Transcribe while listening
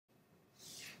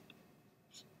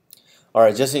All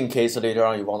right, just in case later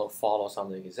on you want to follow some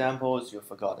of the examples, you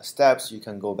forgot the steps, you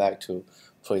can go back to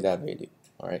play that video.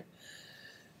 All right.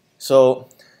 So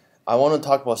I want to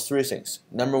talk about three things.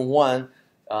 Number one,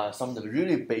 some of the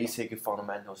really basic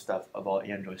fundamental stuff about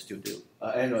Android Studio,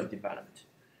 Android development.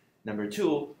 Number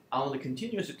two, I want to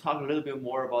continue to talk a little bit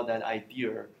more about that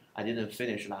idea I didn't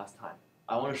finish last time.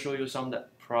 I want to show you some of the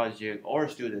project or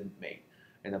student made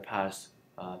in the past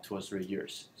 2 or 3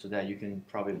 years, so that you can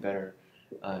probably better,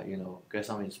 get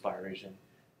some inspiration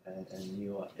and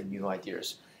new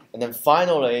ideas. And then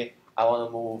finally, I want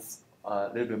to move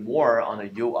a little bit more on the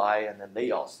UI and the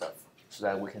layout stuff, so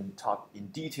that we can talk in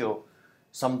detail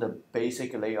some of the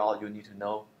basic layout you need to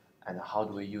know and how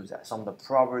do we use that, some of the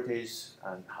properties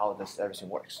and how this everything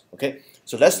works. Okay,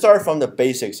 so let's start from the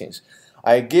basic things.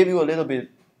 I gave you a little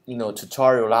bit,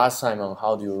 tutorial last time on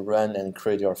how do you run and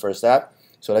create your first app.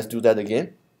 So let's do that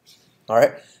again. All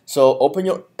right. So open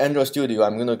your Android Studio.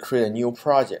 I'm going to create a new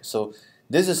project. So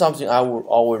this is something I would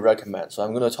always recommend. So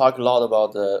I'm going to talk a lot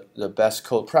about the best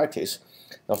code practice.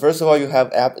 Now, first of all, you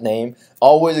have app name.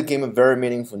 Always give a very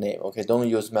meaningful name. Okay, don't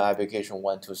use my application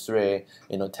 123.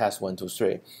 Test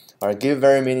 123. All right, give a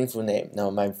very meaningful name. Now,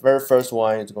 my very first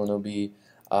one is going to be,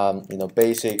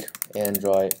 basic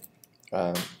Android,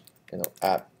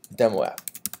 app demo app.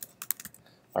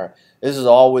 All right, this is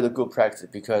always a good practice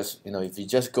because if you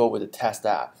just go with the test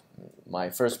app, my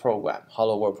first program,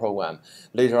 Hello World program,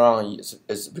 later on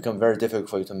it's become very difficult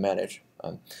for you to manage.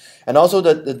 And also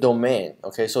the domain.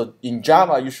 Okay, so in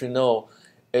Java you should know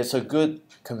it's a good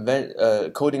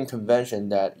coding convention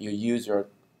that you use your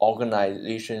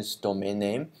organization's domain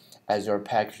name as your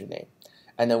package name,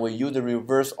 and then we use the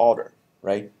reverse order,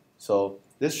 right? So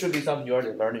this should be something you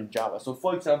already learned in Java. So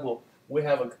for example, we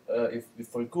have if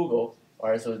for Google, all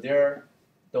right, so their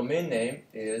domain name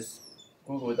is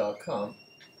google.com,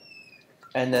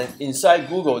 and then inside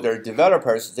Google, their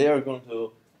developers, they are going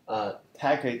to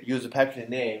use a package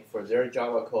name for their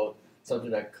Java code, something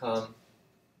like com.google,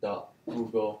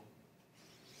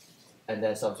 and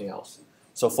then something else.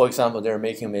 So for example, they're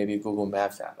making maybe Google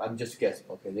Maps app. I'm just guessing.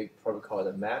 Okay, they probably call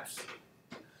it Maps.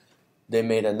 They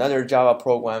made another Java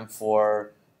program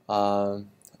for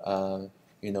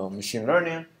machine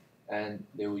learning, and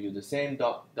they will use the same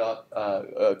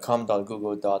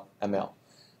com.google.ml.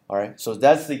 All right, so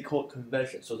that's the code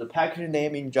convention. So the package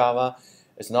name in Java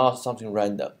is not something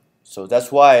random. So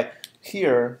that's why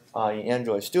here in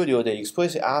Android Studio they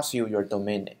explicitly ask you your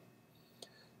domain name.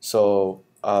 So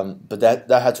but that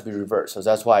had to be reversed. So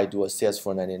that's why I do a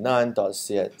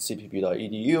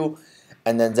cs499.cpp.edu,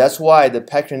 and then that's why the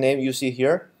package name you see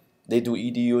here, they do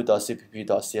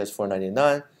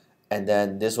edu.cpp.cs499, and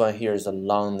then this one here is a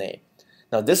long name.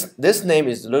 Now this name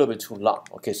is a little bit too long.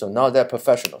 Okay, so now they're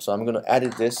professional. So I'm going to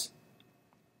edit this,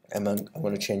 and I'm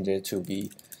going to change it to be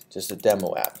just a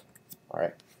demo app. All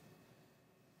right,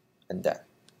 and that.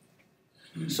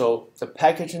 So the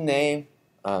package name,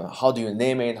 how do you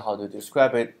name it, how do you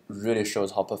describe it, really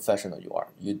shows how professional you are.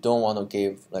 You don't want to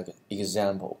give like an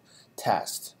example,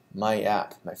 test, my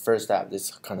app, my first app, this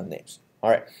kind of names.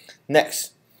 All right,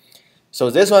 next. So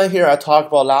this one here I talked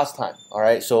about last time. All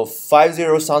right, so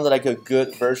 5.0 sounded like a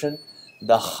good version.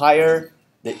 The higher,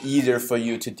 the easier for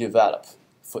you to develop.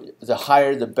 The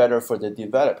higher, the better for the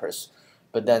developers.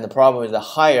 But then the problem is the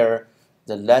higher,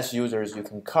 the less users you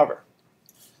can cover.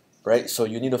 Right? So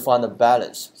you need to find a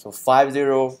balance. So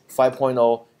 5.0,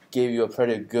 5.0 gave you a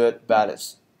pretty good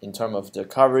balance in terms of the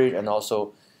coverage and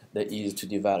also the ease to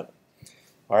develop.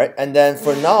 All right, and then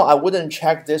for now, I wouldn't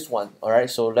check this one. All right,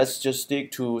 so let's just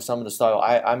stick to some of the style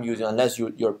I'm using, unless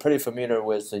you're pretty familiar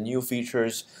with the new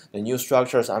features, the new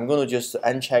structures. I'm going to just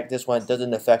uncheck this one. It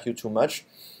doesn't affect you too much.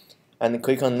 And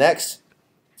click on next.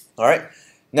 All right,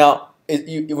 now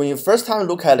when you first time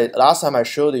look at it, last time I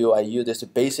showed you, I used this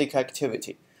basic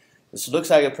activity. This looks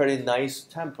like a pretty nice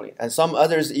template, and some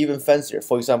others even fancier.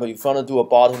 For example, if you want to do a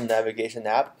bottom navigation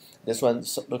app, this one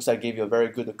looks like give you a very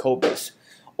good code base.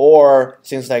 Or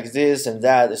things like this and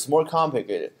that, it's more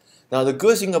complicated. Now the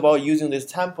good thing about using this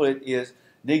template is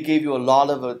they give you a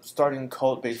lot of a starting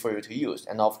code base for you to use.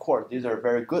 And of course, these are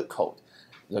very good code,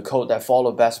 the code that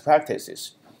follow best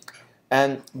practices.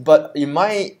 But in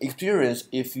my experience,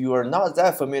 if you are not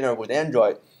that familiar with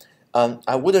Android,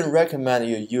 I wouldn't recommend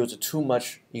you use too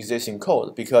much existing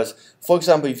code, because, for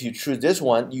example, if you choose this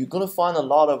one, you're going to find a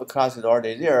lot of classes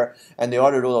already there, and they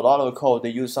already wrote a lot of code. They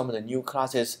use some of the new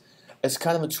classes. It's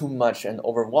kind of too much and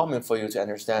overwhelming for you to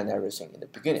understand everything in the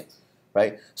beginning,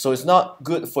 right? So it's not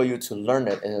good for you to learn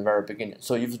it in the very beginning.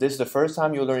 So if this is the first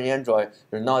time you learn Android,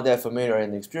 you're not that familiar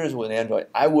and experienced with Android,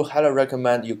 I would highly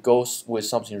recommend you go with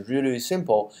something really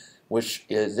simple, which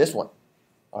is this one.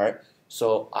 All right.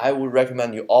 So I would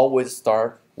recommend you always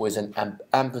start with an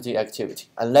empty activity,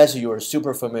 unless you are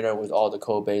super familiar with all the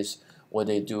code base, what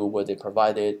they do, what they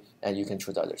provided, and you can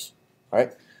choose others. All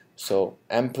right. So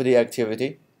empty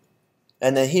activity,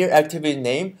 and then here activity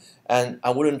name, and I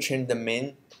wouldn't change the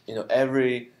main.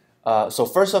 Every. So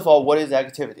first of all, what is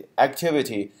activity?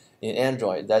 Activity in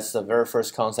Android, that's the very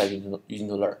first concept you need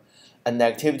to learn. An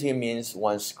activity means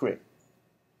one screen.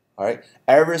 All right.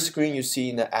 Every screen you see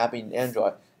in the app in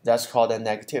Android, that's called an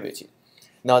activity.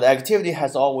 Now the activity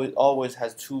has always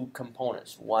has two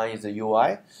components. One is the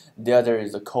UI, the other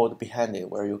is the code behind it,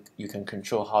 where you can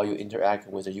control how you interact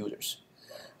with the users.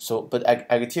 So, but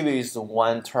activity is the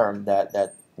one term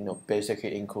that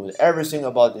basically includes everything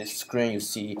about the screen you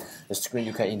see, the screen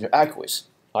you can interact with.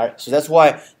 All right. So that's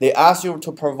why they ask you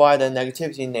to provide an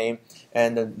activity name,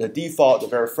 and the default, the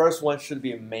very first one should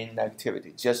be a main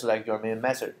activity, just like your main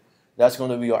method. That's going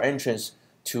to be your entrance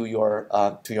to your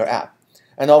app.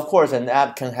 And of course, an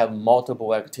app can have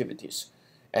multiple activities,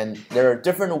 and there are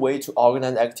different ways to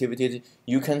organize activities.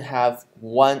 You can have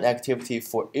one activity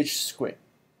for each screen,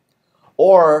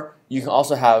 or you can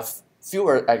also have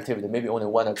fewer activities, maybe only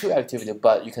one or two activities,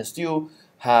 but you can still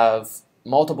have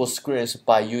multiple screens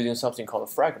by using something called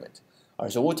a fragment. All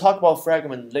right, so we'll talk about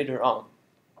fragment later on.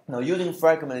 Now, using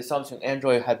fragment is something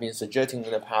Android has been suggesting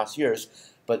in the past years,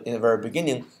 but in the very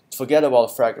beginning, forget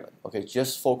about fragment. Okay,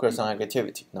 just focus on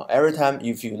activity. Now, every time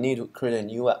if you need to create a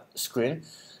new screen,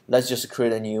 let's just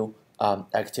create a new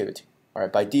activity. All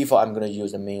right, by default, I'm going to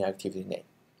use the main activity name.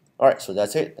 All right, so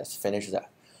that's it. Let's finish that.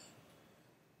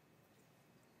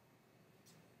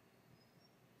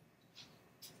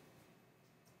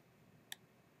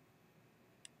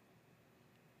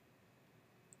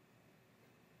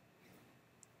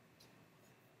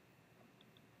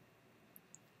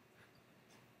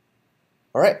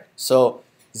 All right, so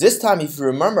this time, if you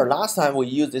remember, last time we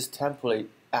used this template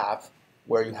app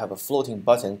where you have a floating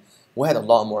button, we had a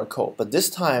lot more code. But this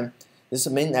time, this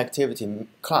main activity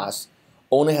class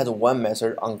only has one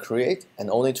method on create and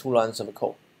only 2 lines of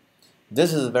code.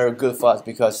 This is very good for us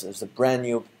because it's a brand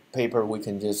new paper. We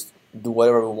can just do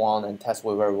whatever we want and test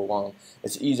whatever we want.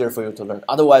 It's easier for you to learn.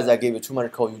 Otherwise, I gave you too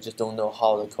much code. You just don't know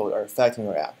how the code are affecting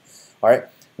your app. All right,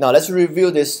 now let's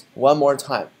review this one more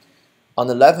time. On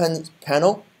the left-hand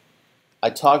panel,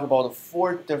 I talk about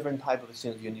 4 different types of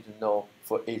things you need to know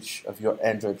for each of your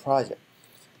Android project.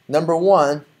 Number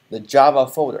 1, the Java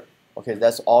folder. Okay,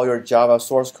 that's all your Java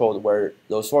source code where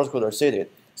those source codes are seated.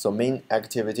 So main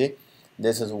activity,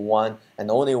 this is one and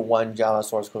only one Java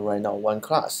source code right now, one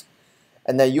class.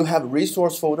 And then you have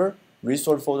resource folder.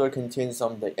 Resource folder contains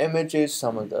some of the images,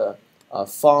 some of the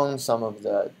fonts, some of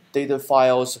the data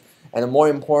files, and more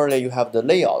importantly, you have the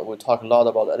layout. We'll talk a lot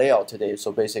about the layout today.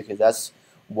 So basically, that's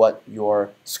what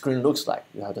your screen looks like.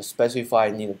 You have to specify,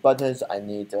 I need buttons, I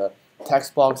need a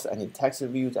text box, I need text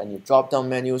views, I need drop-down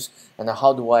menus, and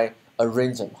how do I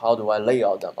arrange them? How do I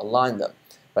layout them, align them?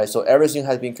 Right? So everything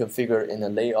has been configured in a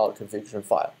layout configuration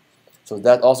file. So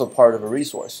that's also part of a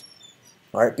resource.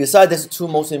 All right. Besides these 2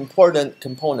 most important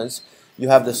components, you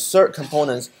have the third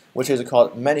component, which is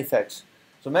called manifest.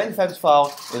 So manifest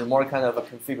file is more kind of a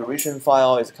configuration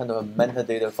file. It's kind of a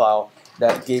metadata file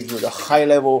that gives you the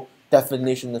high-level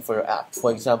definition for your app.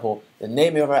 For example, the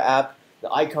name of your app,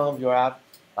 the icon of your app,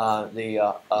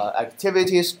 the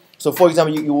activities. So for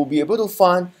example, you will be able to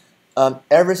find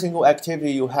every single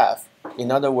activity you have.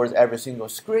 In other words, every single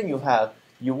screen you have,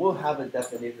 you will have a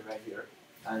definition right here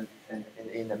and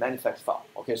in the manifest file.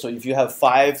 Okay, so if you have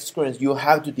 5 screens, you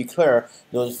have to declare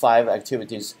those 5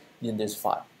 activities in this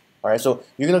file. All right, so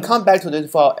you're going to come back to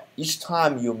this file each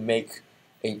time you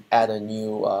add a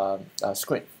new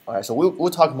screen. All right, so we'll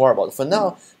talk more about it. For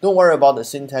now, don't worry about the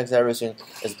syntax. Everything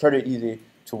is pretty easy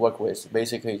to work with.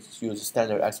 Basically, use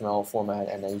standard XML format,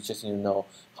 and then you just need to know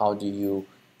how do you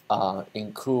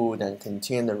include and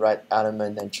contain the right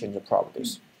element and change the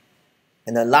properties.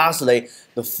 And then lastly,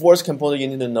 the 4th component you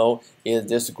need to know is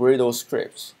this Gradle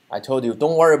script. I told you,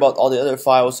 don't worry about all the other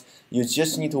files. You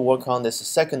just need to work on this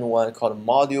second one called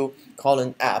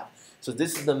module::app. So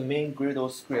this is the main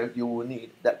Gradle script you will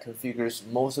need that configures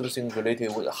most of the things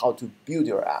related with how to build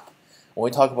your app. When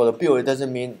we talk about the build, it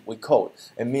doesn't mean we code.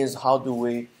 It means how do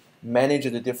we manage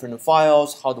the different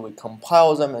files, how do we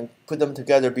compile them and put them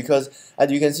together, because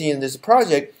as you can see in this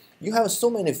project, you have so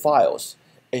many files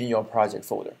in your project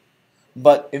folder.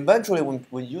 But eventually,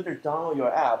 when users download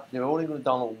your app, they're only going to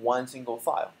download one single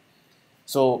file.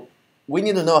 So we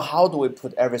need to know how do we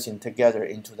put everything together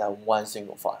into that one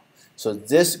single file. So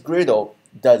this Gradle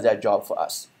does that job for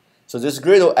us. So this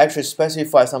Gradle actually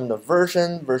specifies some of the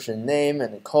version name,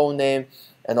 and the code name,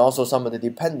 and also some of the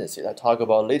dependencies I talk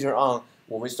about later on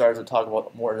when we start to talk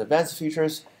about more advanced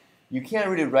features, you can't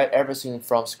really write everything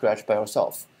from scratch by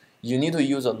yourself. You need to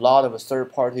use a lot of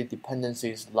third-party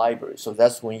dependencies library. So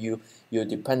that's when you use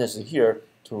dependency here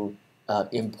to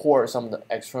import some of the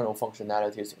external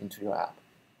functionalities into your app.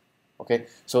 Okay,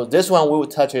 so this one we will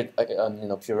touch it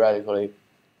periodically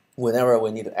whenever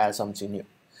we need to add something new.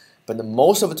 But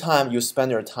most of the time, you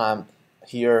spend your time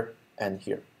here and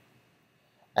here.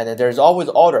 And then there's always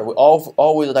order. We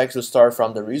always like to start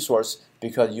from the resource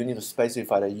because you need to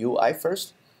specify the UI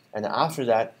first. And after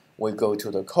that, we go to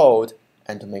the code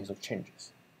and to make those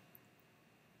changes.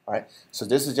 All right, so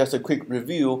this is just a quick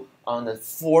review on the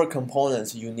 4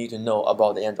 components you need to know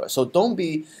about the Android. So don't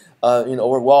be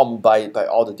overwhelmed by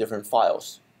all the different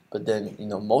files. But then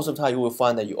most of the time you will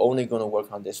find that you're only going to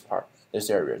work on this part, this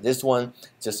area. This one,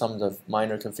 just some of the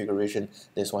minor configuration.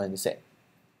 This one is the same.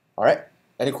 All right,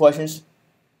 any questions?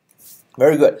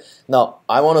 Very good. Now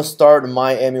I want to start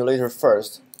my emulator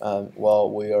first while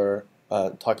we are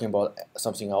talking about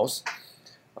something else.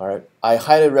 All right, I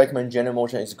highly recommend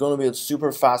Genymotion. It's going to be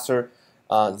super faster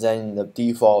than the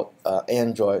default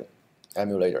Android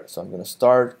emulator. So I'm going to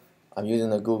start. I'm using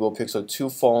the Google Pixel 2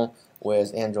 phone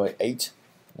with Android 8,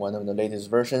 one of the latest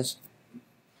versions.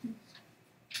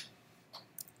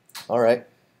 All right.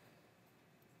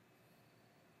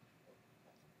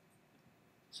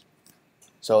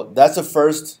 So that's the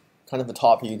first kind of the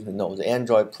topic you need to know, the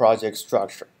Android project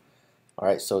structure. All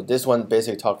right, so this one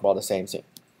basically talks about the same thing.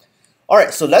 All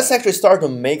right, so let's actually start to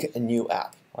make a new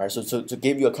app. All right, so to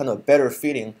give you a kind of better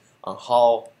feeling on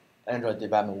how Android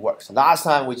development works. Last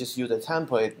time we just used a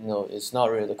template, it's not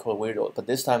really the code we wrote, but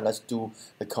this time let's do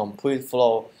the complete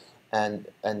flow and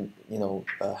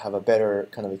have a better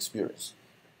kind of experience.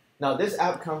 Now this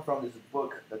app comes from this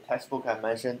book, the textbook I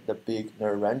mentioned, The Big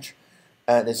Nerd Wrench,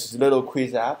 and it's a little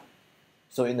quiz app.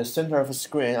 So in the center of the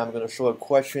screen, I'm going to show a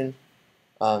question,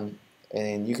 and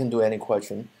you can do any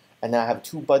question. And I have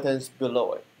 2 buttons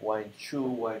below it, one is true,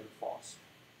 one is false.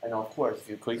 And of course, if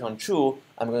you click on true,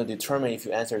 I'm going to determine if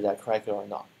you answered that correctly or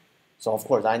not. So of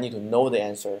course, I need to know the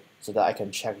answer so that I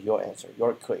can check your answer,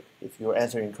 your click. If you're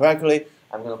answering correctly,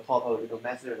 I'm going to pop up a little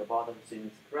message at the bottom saying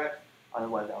it's correct.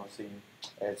 Otherwise, I'll say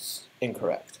it's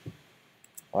incorrect.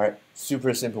 All right,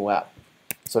 super simple app.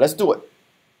 So let's do it.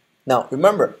 Now,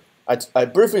 remember, I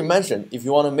briefly mentioned if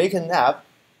you want to make an app,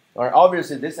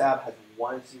 obviously this app has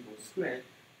one single screen.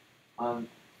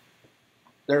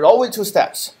 There are always 2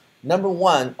 steps. Number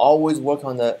 1, always work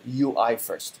on the UI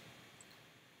first,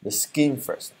 the scheme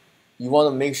first. You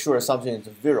want to make sure something is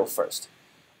visual first.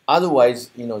 Otherwise,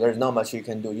 there's not much you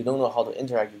can do. You don't know how to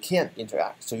interact. You can't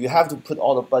interact. So you have to put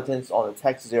all the buttons, all the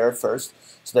text there first,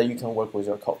 so that you can work with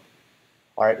your code.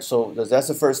 All right. So that's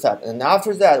the first step. And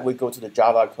after that, we go to the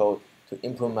Java code to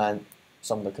implement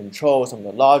some of the control, some of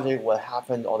the logic, what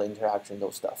happened, all the interaction,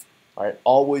 those stuff. All right.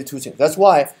 Always 2 things. That's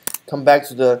why. Come back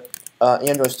to the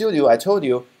Android Studio. I told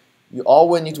you, you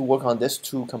always need to work on these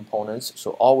 2 components.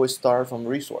 So always start from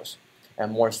resource,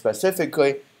 and more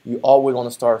specifically, you always want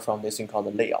to start from this thing called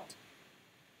the layout.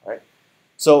 All right.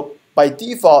 So by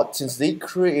default, since they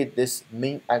create this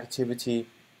main activity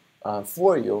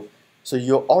for you, so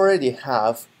you already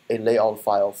have a layout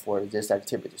file for this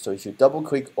activity. So if you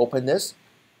double-click, open this,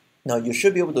 now you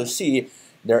should be able to see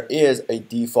there is a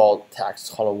default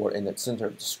text hello world in the center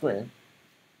of the screen.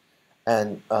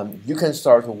 And you can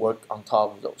start to work on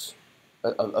top of those,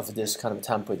 of this kind of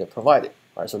template they provided.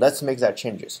 All right, so let's make that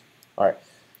changes. All right,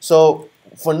 so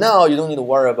for now, you don't need to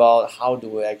worry about how do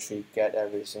we actually get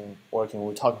everything working.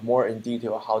 We'll talk more in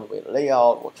detail how do we lay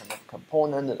out, what kind of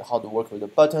component, how to work with the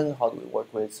button, how do we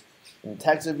work with in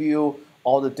text view,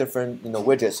 all the different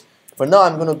widgets. For now,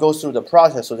 I'm going to go through the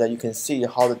process so that you can see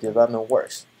how the development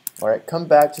works. All right, come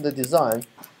back to the design.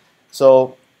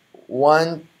 So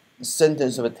one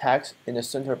sentence of a text in the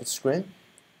center of the screen.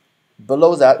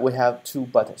 Below that, we have 2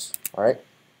 buttons. All right.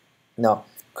 Now,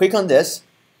 click on this.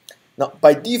 Now,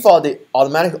 by default, they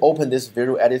automatically open this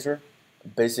visual editor.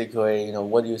 Basically,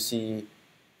 what you see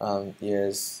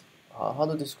is how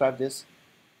to describe this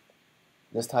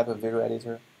type of visual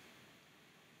editor.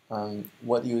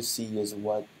 What you see is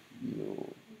what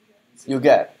you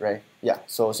get, right? Yeah.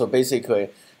 So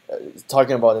basically.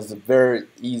 Talking about is a very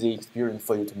easy experience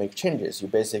for you to make changes. You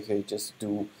basically just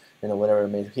do whatever I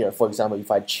made here. For example, if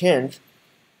I change,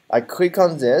 I click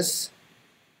on this,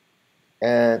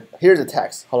 and here's the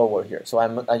text hello world here. So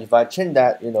if I change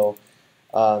that,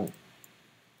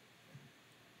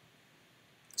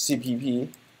 CPP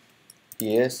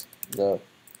is the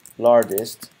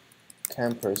largest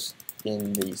campus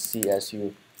in the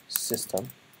CSU system.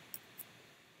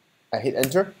 I hit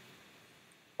enter.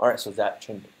 All right, so that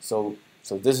changed. So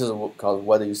So this is called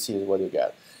what you see is what you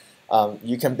get.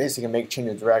 You can basically make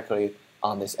changes directly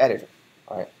on this editor.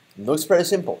 All right, looks pretty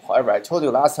simple. However, I told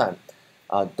you last time,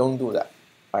 don't do that.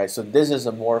 All right, so this is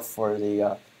more for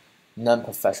the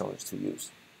non-professionals to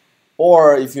use.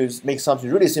 Or if you make something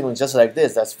really simple, just like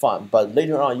this, that's fine. But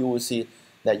later on, you will see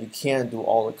that you can't do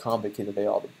all the complicated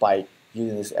layout by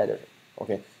using this editor.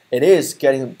 Okay, it is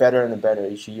getting better and better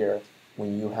each year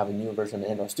when you have a new version of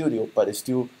Android Studio, but it's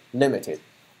still limited.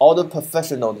 All the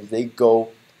professionals, they go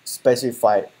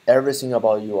specify everything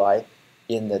about UI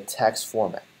in the text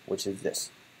format, which is this.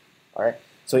 All right.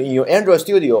 So in your Android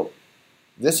Studio,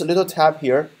 this little tab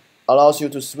here allows you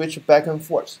to switch back and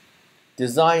forth.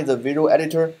 Design the visual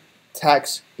editor.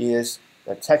 Text is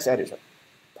the text editor.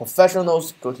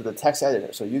 Professionals go to the text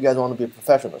editor. So you guys want to be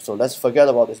professional. So let's forget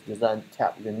about this design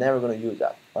tab. You're never going to use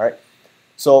that. All right.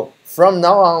 So from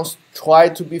now on, try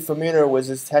to be familiar with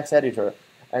this text editor.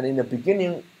 And in the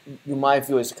beginning, you might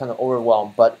feel it's kind of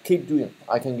overwhelmed, but keep doing it.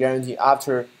 I can guarantee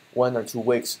after 1 or 2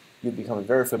 weeks, you become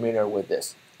very familiar with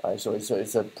this. All right. So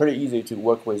it's pretty easy to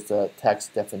work with the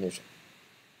text definition.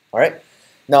 All right.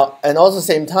 Now, and also at the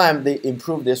same time, they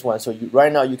improved this one. So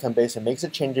right now, you can basically make the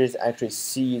changes, actually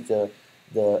see the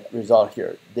result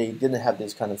here. They didn't have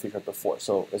this kind of feature before,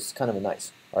 so it's kind of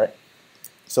nice. All right.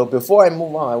 So before I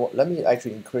move on, let me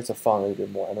actually increase the font a little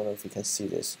bit more. I don't know if you can see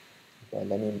this, but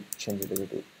let me change it a little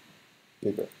bit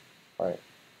bigger. All right,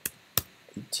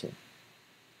 18.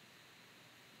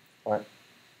 All right,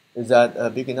 is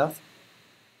that big enough?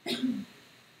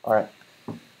 All right.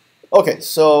 Okay,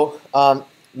 so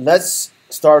let's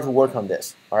start to work on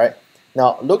this. All right.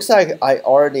 Now, looks like I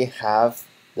already have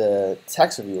the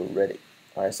text view ready.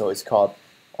 All right, so it's called.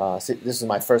 This is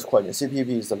my first question. CPP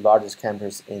is the largest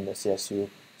campus in the CSU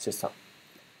system.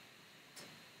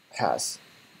 Has.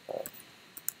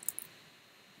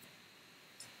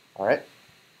 All right,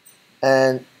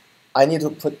 and I need to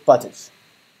put buttons.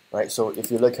 Right. So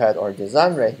if you look at our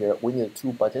design right here, we need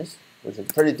 2 buttons, which is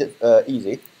pretty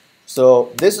easy.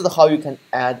 So this is how you can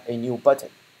add a new button.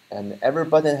 And every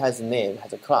button has a name,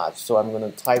 has a class. So I'm going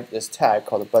to type this tag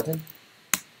called a button.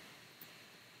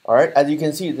 All right, as you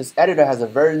can see, this editor has a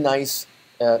very nice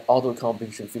auto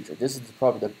completion feature. This is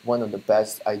probably one of the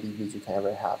best IDEs you can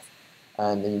ever have.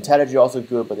 And the IntelliJ also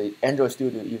good, but the Android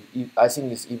Studio, I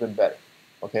think, is even better.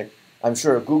 Okay, I'm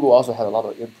sure Google also had a lot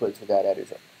of input to that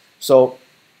editor. So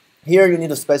here you need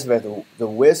to specify the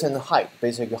width and the height,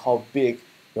 basically how big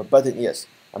your button is.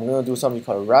 I'm going to do something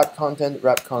called wrap content.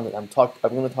 Wrap content. I'm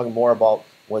going to talk more about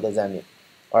what does that mean.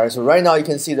 All right. So right now you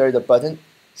can see there's a button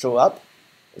show up.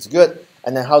 It's good.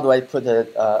 And then how do I put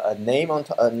a name on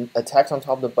a text on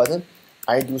top of the button?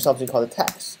 I do something called a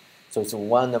text. So it's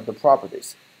one of the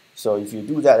properties. So if you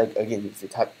do that again, if you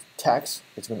type text,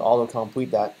 it's going to auto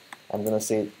complete that. I'm going to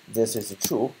say this is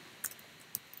true.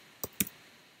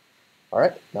 All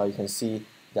right. Now you can see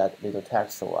that little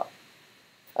text show up.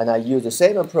 And I use the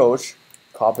same approach.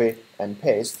 Copy and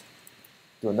paste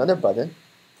to another button.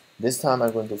 This time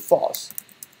I'm going to false.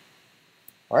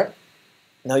 All right.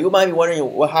 Now you might be wondering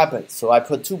what happened. So I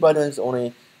put 2 buttons,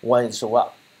 only one is show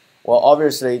up. Well,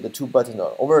 obviously the 2 buttons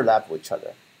are overlap with each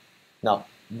other. Now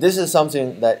this is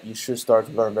something that you should start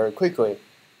to learn very quickly.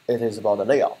 It is about the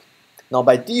layout. Now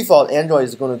by default, Android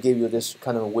is going to give you this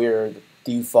kind of weird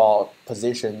default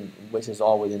position, which is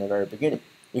always in the very beginning,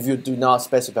 if you do not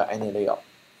specify any layout.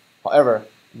 However,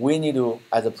 we need to,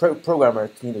 as a programmer,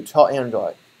 need to tell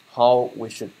Android how we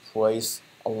should place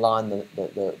align the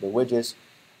widgets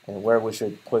and where we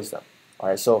should place them. All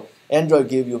right, so Android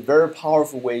gives you a very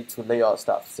powerful way to lay out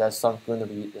stuff. That's going to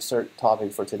be the third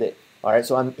topic for today. All right,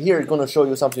 so I'm here going to show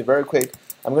you something very quick.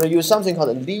 I'm going to use something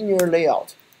called a linear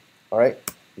layout. All right,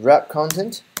 wrap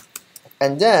content,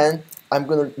 and then I'm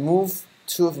going to move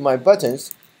 2 of my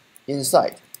buttons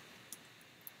inside.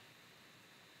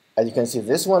 As you can see,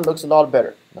 this one looks a lot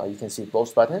better. Now you can see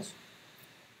both buttons.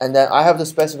 And then I have to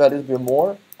specify a little bit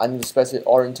more. I need to specify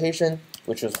orientation,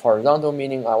 which is horizontal,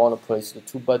 meaning I want to place the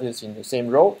 2 buttons in the same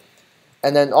row.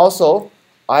 And then also,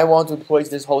 I want to place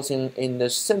this whole thing in the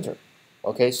center.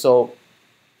 Okay, so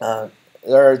there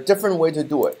are different ways to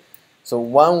do it. So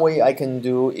one way I can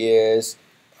do is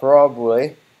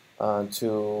probably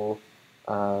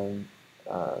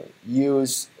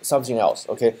use something else.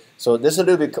 Okay, so this is a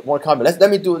little bit more common. Let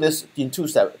me do this in 2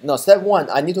 steps. No, step 1,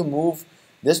 I need to move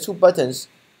these 2 buttons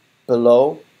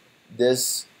below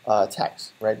this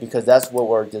text, right? Because that's what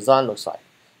our design looks like.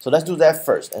 So let's do that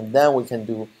first, and then we can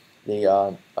do the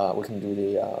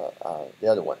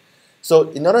other one. So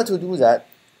in order to do that,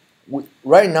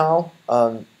 right now,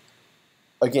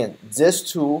 again,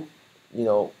 this 2,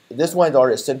 this one is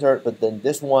already centered, but then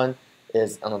this one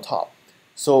is on the top.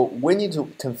 So we need to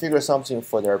configure something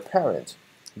for their parent,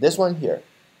 this one here,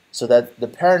 so that the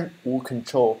parent will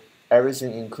control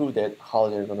everything included, how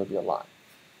they're going to be aligned.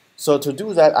 So to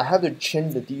do that, I have to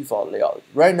change the default layout.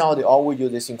 Right now, they always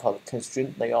use this thing called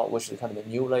constraint layout, which is kind of a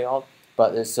new layout,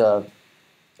 but it's a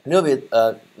little bit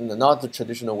not the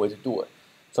traditional way to do it.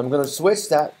 So I'm going to switch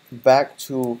that back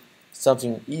to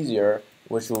something easier,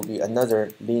 which will be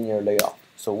another linear layout.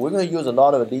 So we're going to use a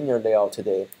lot of linear layout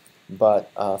today, but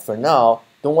for now,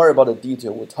 don't worry about the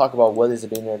detail. We'll talk about what is a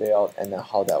linear layout and then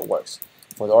how that works.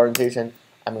 For the orientation,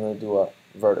 I'm going to do a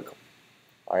vertical.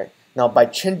 All right. Now, by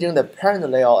changing the parent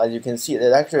layout, as you can see,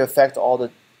 it actually affects all the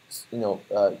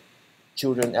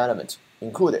children elements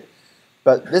included.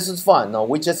 But this is fine. Now,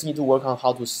 we just need to work on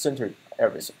how to center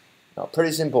everything. Now,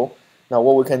 pretty simple. Now,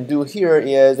 what we can do here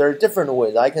is there are different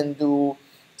ways. I can do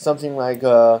something like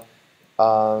for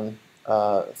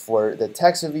the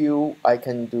text view, I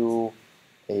can do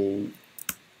a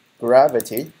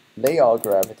gravity, layout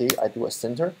gravity. I do a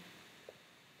center.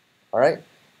 All right.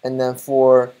 And then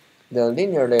for the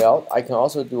linear layout, I can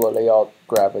also do a layout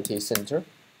gravity center.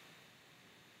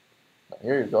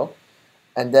 Here you go.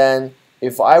 And then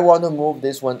if I want to move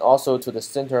this one also to the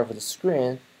center of the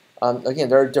screen, again,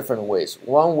 there are different ways.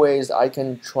 One way is I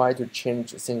can try to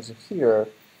change things here.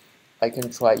 I can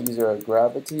try either a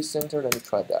gravity center. Let me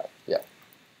try that. Yeah.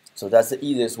 So that's the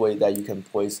easiest way that you can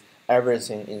place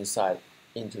everything inside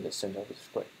into the center of the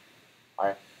screen. All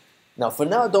right. Now, for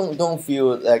now, don't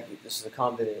feel like this is a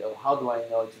complicated. Oh, how do I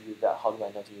know to use that? How do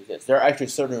I know to use this? There are actually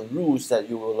certain rules that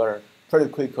you will learn pretty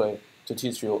quickly to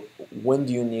teach you when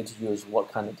do you need to use what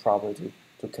kind of property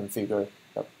to configure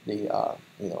the layout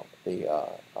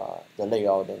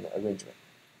and the arrangement.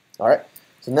 All right.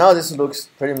 So now this looks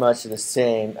pretty much the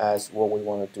same as what we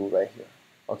want to do right here.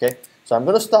 Okay. So I'm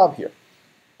going to stop here.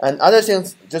 And other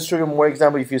things, just show you more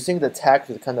example. If you think the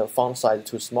text is kind of font size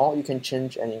too small, you can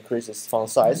change and increase its font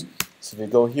size. So if we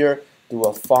go here, do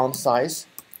a font size,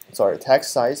 sorry,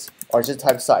 text size, or just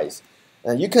type size,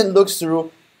 and you can look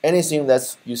through anything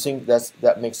that's you think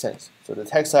that makes sense. So the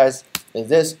text size is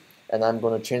this, and I'm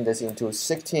going to change this into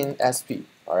 16 SP.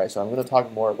 All right, so I'm going to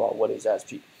talk more about what is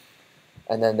SP,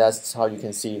 and then that's how you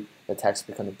can see the text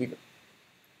becoming bigger.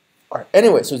 All right.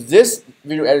 Anyway, so this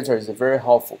video editor is very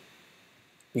helpful,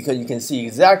 because you can see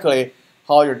exactly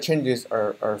how your changes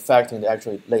are affecting the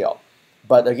actual layout.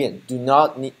 But again, do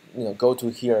not need, go to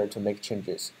here to make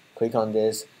changes. Click on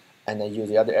this and then use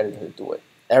the other editor to do it.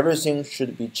 Everything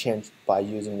should be changed by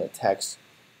using the text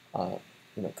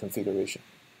configuration.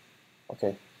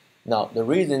 Okay. Now the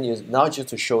reason is not just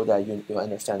to show that you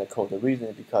understand the code. The reason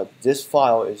is because this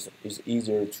file is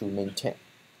easier to maintain.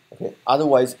 Okay.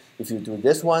 Otherwise, if you do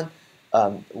this one,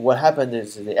 what happened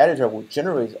is the editor will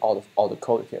generate all the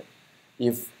code here.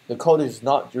 If the code is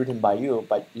not written by you,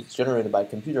 but it's generated by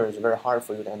computer, it's very hard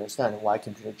for you to understand why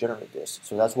computer generated this.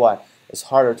 So that's why it's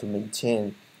harder to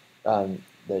maintain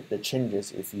the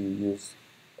changes if you use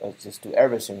just do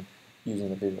everything using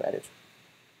the visual editor.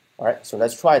 All right, so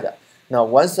let's try that. Now,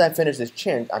 once I finish this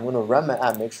change, I'm going to run my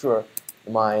app, make sure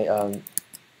my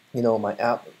my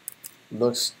app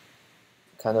looks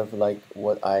kind of like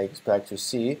what I expect to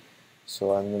see.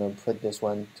 So I'm going to put this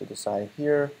one to the side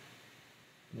here.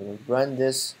 I'm going to run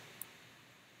this.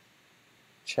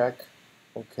 Check.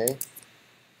 Okay.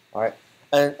 All right.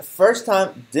 And first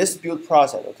time, this build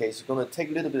process, okay, it's going to take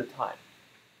a little bit of time.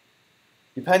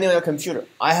 Depending on your computer.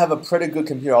 I have a pretty good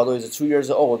computer, although it's 2 years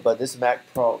old, but this Mac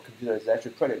Pro computer is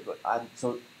actually pretty good.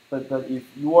 But if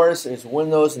yours is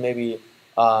Windows, maybe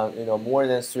more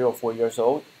than 3 or 4 years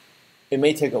old, it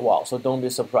may take a while, so don't be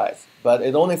surprised. But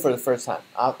it's only for the first time.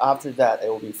 After that, it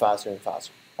will be faster and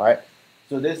faster. All right.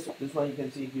 So this one you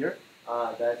can see here.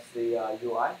 That's the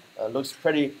UI. Looks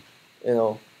pretty,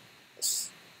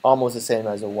 almost the same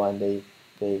as the one they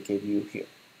gave you here.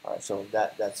 All right. So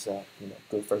that's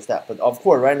good first step. But of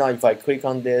course, right now, if I click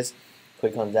on this,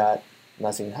 click on that,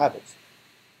 nothing happens.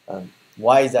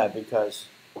 Why is that? Because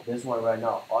this one right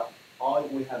now, all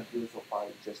we have to do so far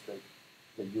is just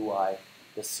the UI.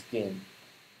 The skin,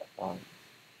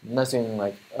 nothing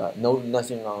like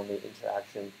nothing on the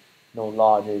interaction, no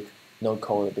logic, no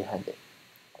code behind it.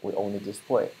 We only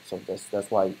display it. So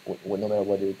that's why no matter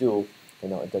what you do, it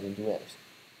doesn't do anything.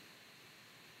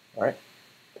 All right.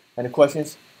 Any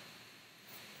questions?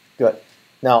 Good.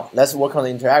 Now let's work on the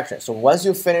interaction. So once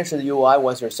you finish the UI,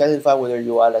 once you're satisfied with your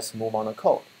UI, let's move on to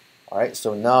code. All right.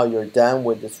 So now you're done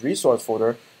with this resource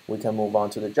folder. We can move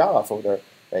on to the Java folder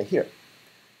right here.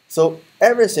 So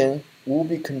everything will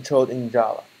be controlled in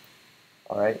Java,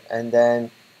 all right? And then,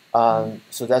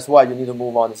 so that's why you need to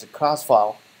move on to the class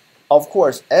file. of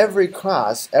course, every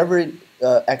class, every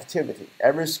activity,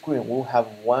 every screen will have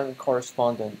one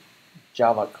corresponding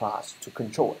Java class to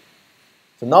control it.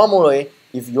 So normally,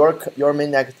 if your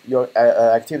main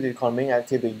activity called main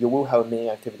activity, you will have a main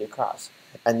activity class,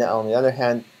 and then on the other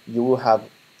hand, you will have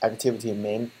activity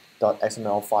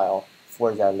main.xml file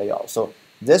for that layout. So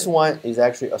this one is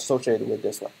actually associated with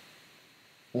this one.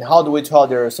 And how do we tell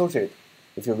they're associated?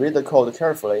 If you read the code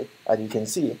carefully, as you can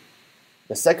see,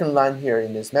 the second line here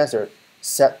in this method,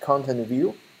 set content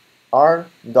view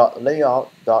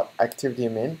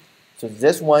r.layout.activity_main. So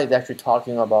this one is actually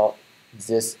talking about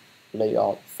this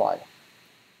layout file.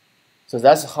 So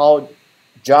that's how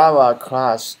Java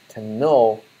class can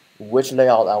know which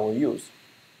layout I will use.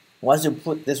 Once you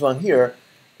put this one here,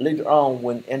 later on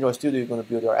when Android Studio is going to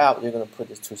build your app, you're going to put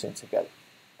these two things together.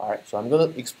 Alright, so I'm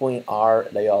going to explain our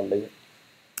layout later.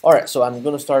 Alright, so I'm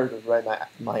going to start to write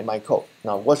my code.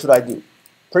 Now, what should I do?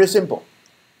 Pretty simple.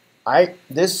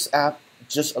 This app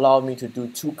just allowed me to do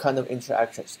two kind of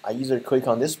interactions. I either click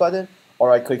on this button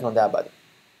or I click on that button.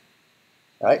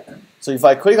 Right? So if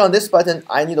I click on this button,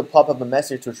 I need to pop up a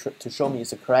message to show me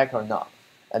it's correct or not.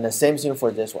 And the same thing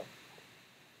for this one.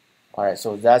 Alright,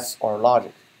 so that's our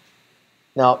logic.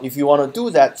 Now, if you want to do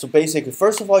that, so basically,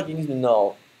 first of all, you need to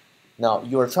know, now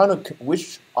you are trying to,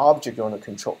 which object you want to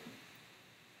control.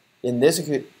 In this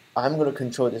case, I'm going to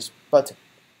control this button.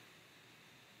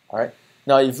 Alright,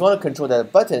 now if you want to control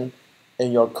that button,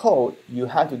 in your code, you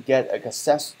have to get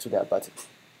access to that button.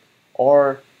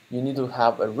 Or you need to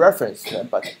have a reference to that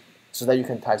button so that you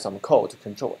can type some code to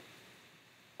control it.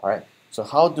 Alright, so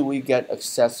how do we get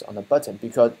access on the button?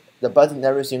 Because the button and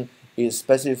everything is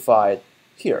specified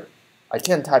here. I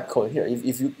can't type code here.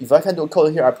 If I can do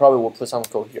code here, I probably will put some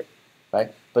code here,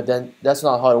 right? But then that's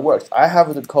not how it works. I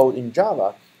have the code in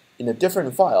Java in a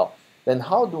different file. Then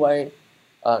how do I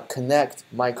connect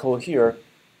my code here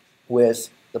with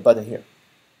the button here?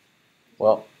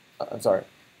 Well, I'm sorry.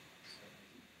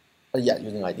 Yeah,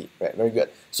 using ID, right? Very good.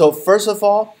 So first of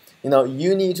all,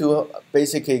 you need to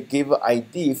basically give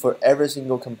ID for every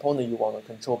single component you want to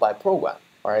control by program.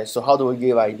 All right. So how do we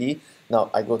give ID?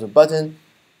 Now I go to button,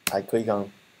 I click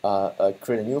on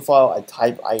create a new file. I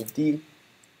type ID.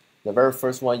 The very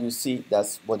first one you see,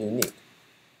 that's what you need.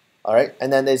 All right.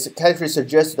 And then this category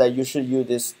suggests that you should use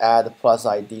this add plus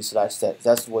ID / set.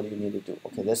 That's what you need to do.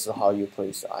 Okay. This is how you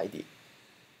place the ID.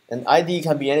 And ID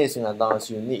can be anything as long as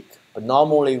it's unique. But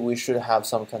normally we should have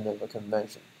some kind of a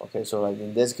convention. Okay, so like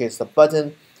in this case, the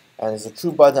button, and it's a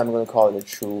true button, I'm going to call it a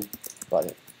true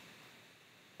button.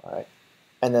 All right,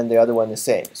 and then the other one the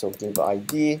same. So give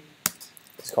ID,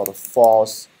 it's called a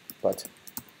false button.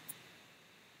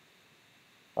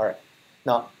 All right,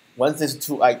 now once these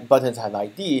two buttons have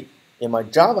ID, in my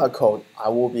Java code, I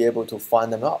will be able to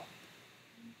find them out.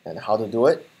 And how to do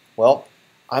it? Well,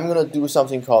 I'm going to do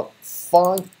something called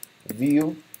find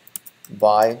view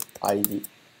by ID.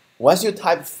 Once you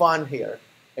type find here,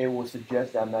 it will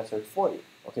suggest that method for you.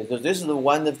 Okay, so this is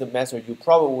one of the methods you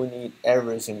probably will need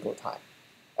every single time,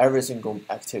 every single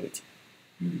activity.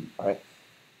 All right.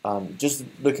 Just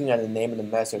looking at the name of the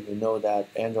method, you know that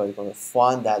Android is going to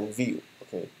find that view.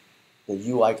 Okay, the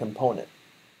UI component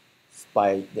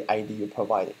by the ID you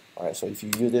provided. All right. So if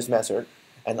you use this method,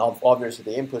 and obviously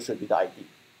the input should be the ID.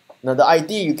 Now the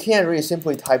ID, you can't really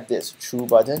simply type this true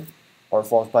button or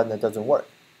false button. That doesn't work.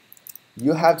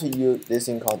 You have to use this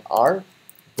thing called r.id.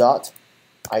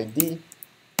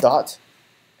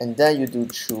 And then you do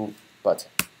true button.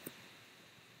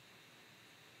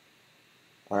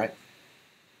 All right.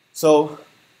 So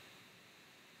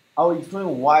I'll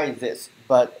explain why this.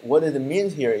 But what it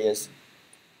means here is,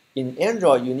 in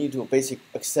Android, you need to basically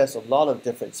access a lot of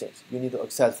different things. You need to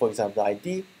access, for example, the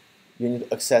ID. You need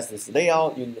to access this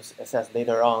layout. You need to access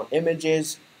later on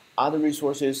images, other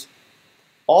resources.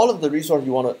 All of the resources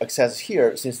you want to access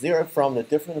here, since they are from the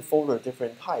different folder,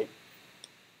 different type,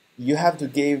 you have to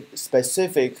give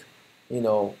specific,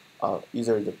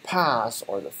 either the path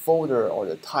or the folder or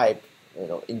the type,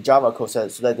 in Java code so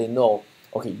that they know,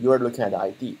 okay, you are looking at the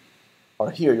ID,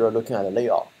 or here you are looking at the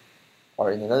layout,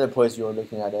 or in another place you are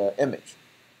looking at the image.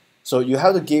 So you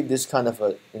have to give this kind of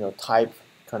a, type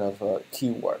kind of a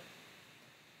keyword.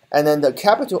 And then the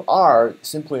capital R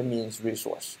simply means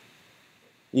resource.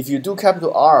 If you do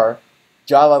capital R,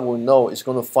 Java will know it's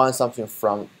going to find something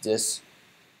from this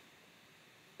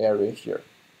area here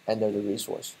under the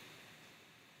resource.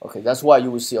 Okay, that's why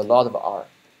you will see a lot of R.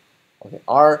 Okay,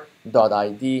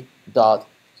 r.id dot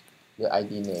the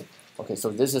ID name. Okay, so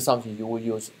this is something you will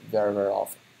use very, very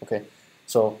often. Okay,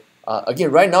 so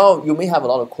again, right now you may have a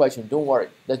lot of questions. Don't worry.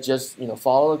 Let's just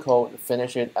follow the code,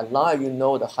 finish it. As long as you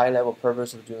know the high-level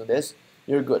purpose of doing this,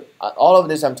 you're good. All of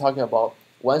this I'm talking about,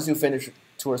 once you finish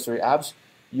 2 or 3 apps,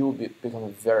 you will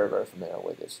become very, very familiar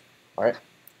with this. All right,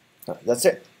 that's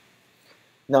it.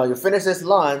 Now you finish this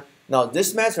line. Now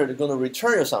this method is going to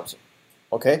return you something.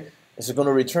 Okay, it's going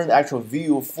to return the actual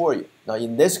view for you. Now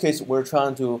in this case, we're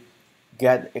trying to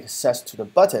get access to the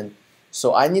button,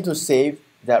 so I need to save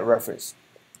that reference.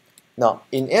 Now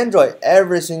in Android,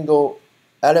 every single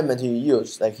element you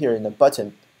use, like here in the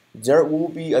button, there will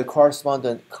be a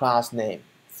corresponding class name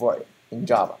for it in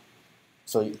Java.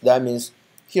 So that means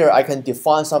here I can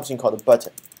define something called a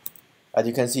button. As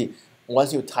you can see,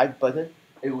 once you type button,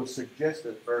 it will suggest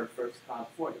the very first class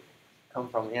for you. Come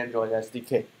from Android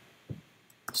SDK.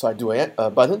 So I do a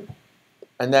button,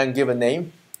 and then give a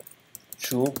name,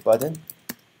 true button.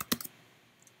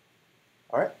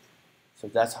 All right. So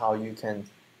that's how you can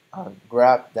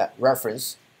grab that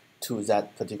reference to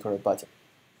that particular button.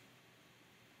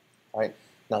 All right.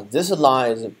 Now this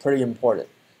line is pretty important.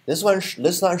 This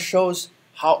line shows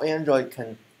how Android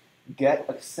can get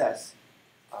access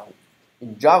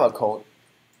in Java code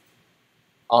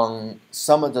on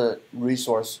some of the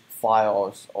resource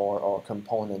files or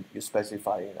component you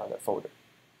specify in other folder.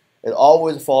 It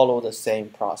always follows the same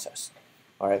process.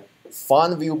 All right.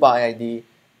 Find view by ID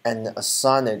and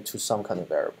assign it to some kind of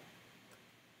variable.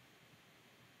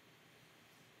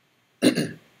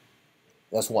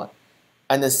 That's one.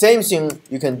 And the same thing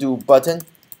you can do button,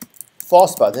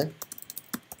 false button,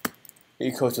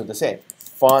 equals to the same.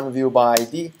 Find view by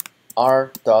ID,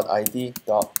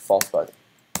 r.id.false button.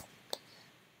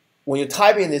 When you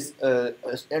type in this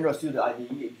Android Studio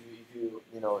IDE,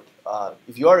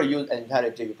 if you already use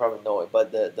IntelliJ, you probably know it.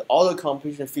 But the auto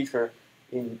completion feature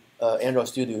in Android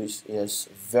Studio is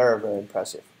very, very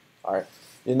impressive. All right,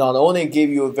 it not only give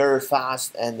you a very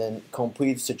fast and then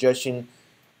complete suggestion,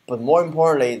 but more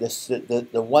importantly,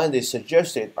 the one they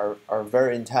suggested are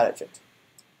very intelligent.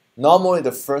 Normally,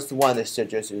 the first one they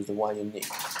suggest is the one you need.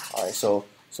 All right, so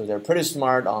they're pretty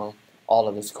smart on all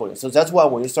of this coding. So that's why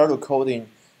when you start coding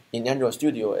in Android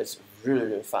Studio, it's really,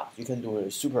 really fast. You can do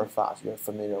it super fast. You're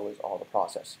familiar with all the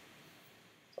process.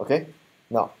 Okay.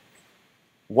 Now,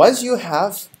 once you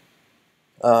have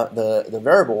the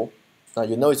variable,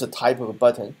 you know it's a type of a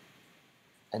button,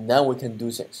 and then we can do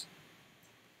things.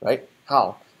 Right?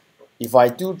 How? If I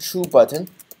do true button,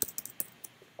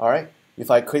 all right. If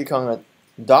I click on a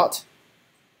dot,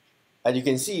 as you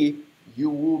can see, you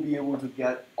will be able to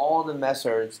get all the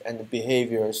methods and the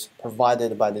behaviors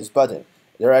provided by this button.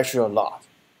 There are actually a lot.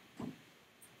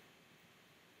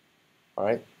 All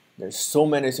right, there's so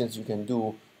many things you can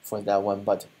do for that one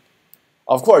button.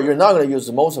 Of course, you're not going to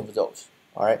use most of those.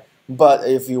 All right, but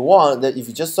if you want, that if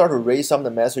you just start to raise some of the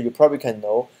methods, you probably can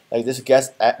know like this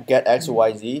get x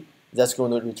y z. That's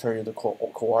going to return you the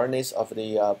coordinates of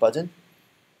the button.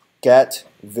 Get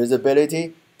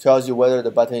visibility tells you whether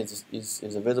the button is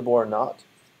visible or not.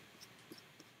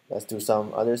 Let's do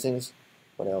some other things.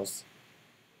 What else?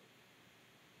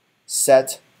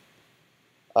 Set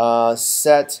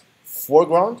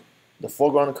foreground, the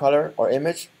foreground color or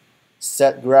image.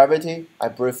 Set gravity. I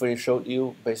briefly showed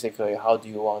you basically how do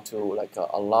you want to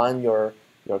align your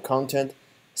content.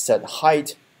 Set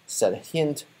height. Set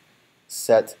hint.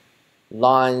 Set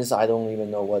lines. I don't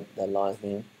even know what that lines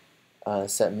mean.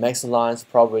 Set max lines.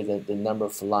 Probably the number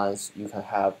of lines you can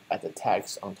have at the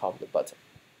text on top of the button.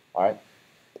 All right.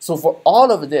 So for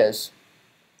all of this,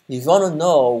 if you want to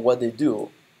know what they do,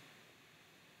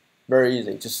 very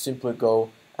easy. Just simply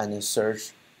go and then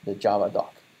search the Java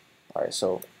doc. All right,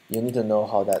 so you need to know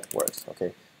how that works.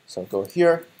 Okay, so go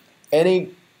here.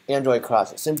 Any Android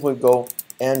class, simply go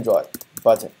Android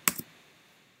button.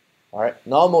 All right,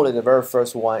 normally the very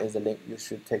first one is the link you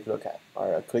should take a look at.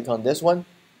 All right, click on this one.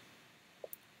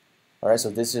 All right, so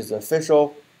this is the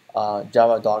official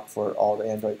Java doc for all the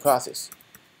Android classes.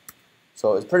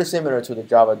 So it's pretty similar to the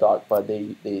Java doc, but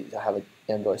they have an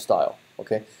Android style.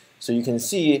 Okay, so you can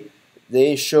see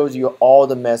they shows you all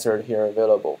the methods here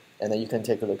available, and then you can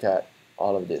take a look at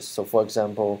all of this. So for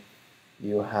example,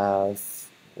 you have,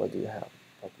 what do you have?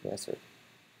 What method?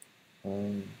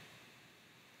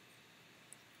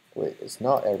 Wait, it's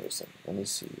not everything. Let me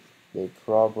see. They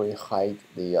probably hide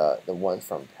the one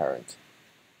from parent.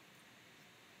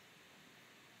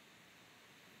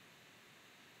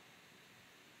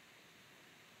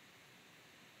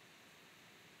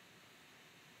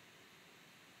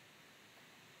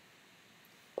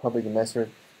 Public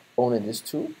method only these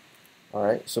two. All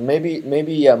right, so maybe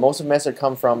most of the methods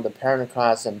come from the parent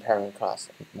class and parent class.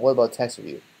 What about text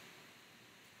view?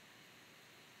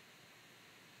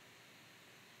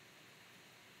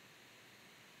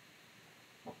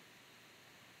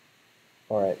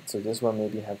 All right, so this one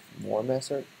maybe have more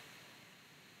method.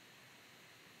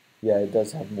 yeah, it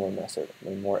does have more method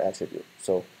and more attribute.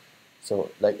 So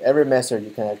like every method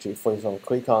you can actually, for example,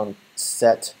 click on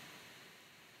set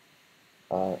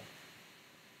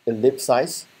ellipse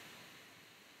size.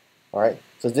 All right,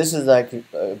 so this is like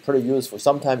pretty useful.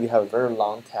 Sometimes you have a very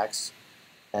long text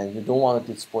and you don't want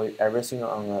to display everything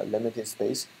on a limited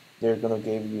space. They're gonna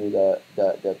give you the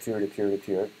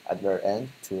period at the very end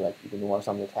to, like, you can want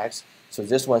some of the text. So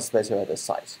this one specifies the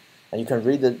size, and you can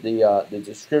read the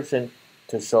description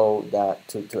to show that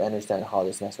to understand how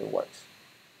this method works.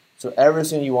 So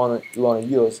everything you want to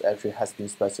use actually has been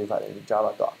specified in the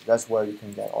Java doc. That's where you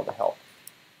can get all the help.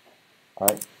 All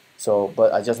right. So,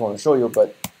 but I just want to show you.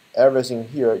 But everything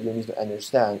here you need to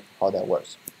understand how that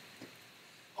works.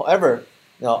 However,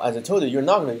 now as I told you, you're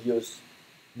not going to use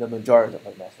the majority of the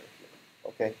method here.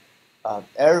 Okay.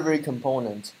 Every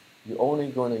component you're only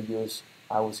going to use,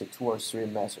 I would say, 2 or 3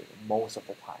 methods most of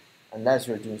the time, unless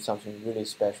you're doing something really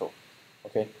special.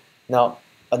 Okay. Now,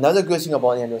 another good thing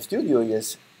about Android Studio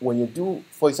is when you do,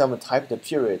 for example, type the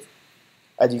period,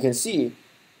 as you can see,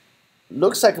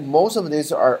 looks like most of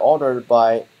these are ordered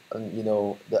by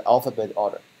the alphabet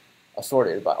order,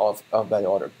 sorted by alphabet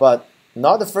order, but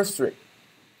not the first 3.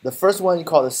 The first one you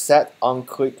call the set on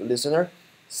quick listener.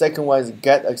 Second one is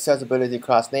get accessibility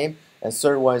class name, and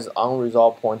third one is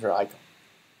unresolved pointer icon.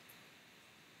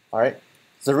 All right.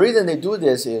 The reason they do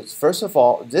this is, first of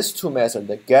all, these 2 methods,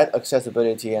 the get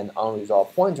accessibility and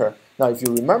unresolved pointer. Now, if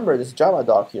you remember this Java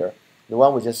doc here, the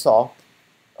one we just saw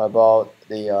about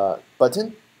the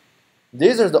button,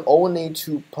 these are the only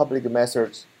 2 public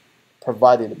methods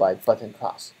provided by button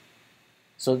class.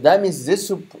 So that means these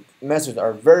 2 methods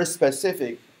are very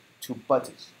specific to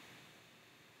buttons.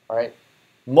 All right.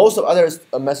 Most of other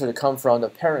methods come from the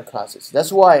parent classes.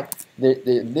 That's why they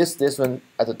list this one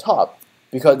at the top,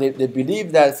 because they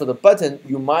believe that for the button,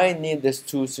 you might need these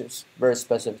 2 things very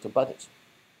specific to buttons.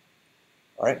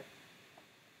 All right.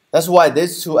 That's why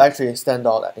these 2 actually stand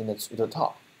out in the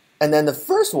top. And then the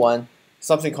first one,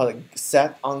 something called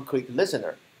set on quick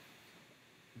listener.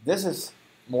 This is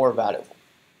more valuable.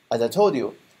 As I told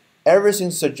you, everything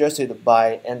suggested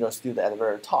by Android Studio at the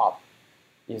very top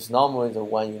is normally the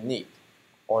one you need,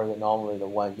 or normally the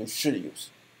one you should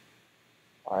use.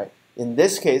 All right. In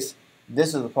this case,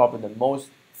 this is probably the most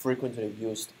frequently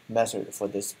used method for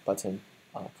this button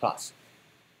class.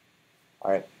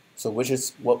 All right. So which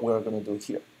is what we're going to do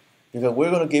here, because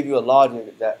we're going to give you a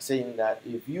logic that saying that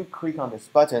if you click on this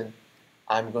button,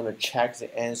 I'm going to check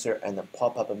the answer and then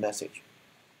pop up a message.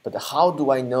 But how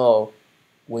do I know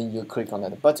when you click on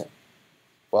that button?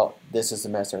 Well, this is the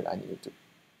method I need to do.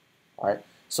 All right.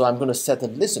 So I'm going to set the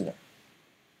listener.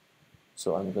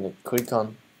 So I'm going to click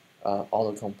on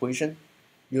auto completion.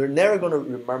 You're never going to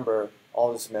remember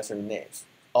all these method names.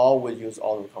 Always use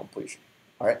auto completion.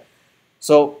 All right.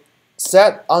 So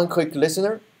set on quick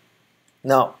listener.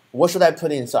 Now, what should I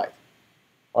put inside?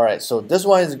 All right. So this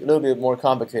one is a little bit more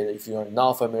complicated. If you're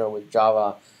not familiar with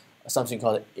Java, something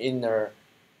called inner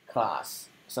class,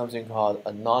 something called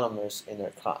anonymous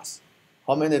inner class.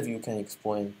 How many of you can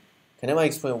explain? Can anyone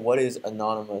explain what is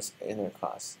anonymous inner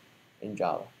class in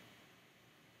Java?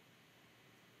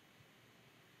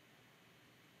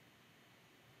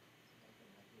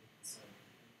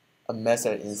 A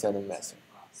method inside a method,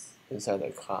 inside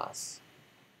a class.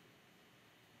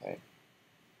 Okay.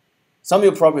 Some of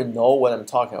you probably know what I'm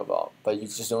talking about, but you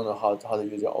just don't know how to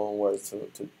use your own words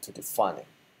to define it.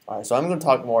 All right, so I'm going to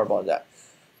talk more about that.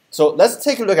 So let's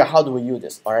take a look at how do we use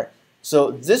this. All right,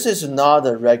 so this is not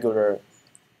a regular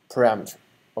parameter,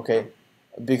 okay?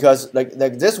 Because like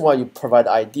this one, you provide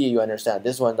ID, you understand.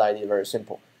 This one, the ID is very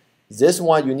simple. This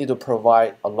one, you need to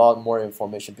provide a lot more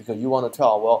information, because you want to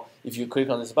tell, well, if you click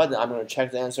on this button, I'm going to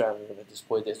check the answer, I'm going to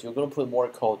display this. You're going to put more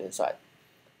code inside.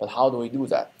 But how do we do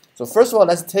that? So first of all,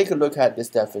 let's take a look at this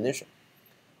definition.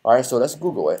 All right, so let's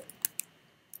Google it.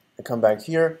 I come back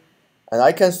here, and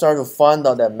I can start to find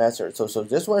out that method. So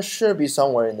this one should be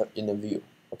somewhere in the view,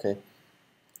 okay?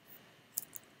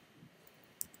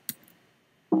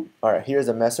 All right, here's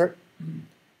the method.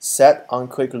 Set on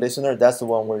quick listener, that's the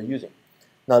one we're using.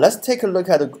 Now let's take a look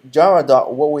at the Java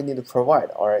doc, what we need to provide.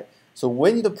 All right, so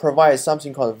we need to provide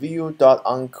something called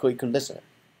view.onQuickListener.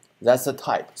 That's the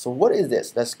type. So what is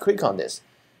this? Let's click on this.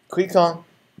 Click on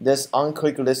this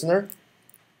onQuickListener.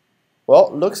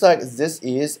 Well, looks like this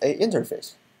is a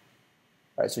interface.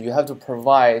 All right, so you have to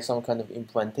provide some kind of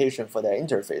implementation for that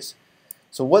interface.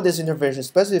 So what this interface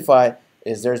specifies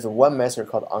is there's one method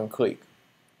called onClick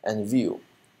and view,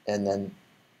 and then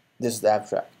this is the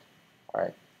abstract. All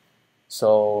right.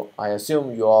 So I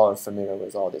assume you all are familiar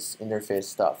with all this interface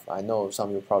stuff. I know some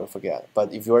of you probably forget,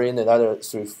 but if you're in another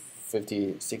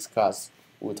 356 class,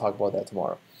 we'll talk about that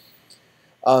tomorrow.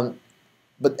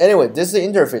 But anyway, this is the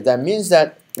interface. That means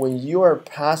that when you are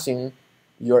passing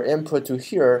your input to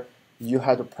here, you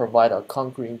have to provide a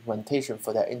concrete implementation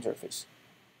for that interface.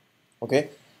 Okay,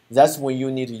 that's when you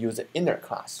need to use the inner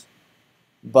class.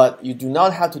 But you do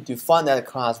not have to define that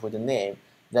class with a name.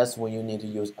 That's when you need to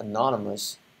use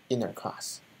anonymous inner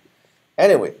class.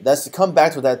 Anyway, let's come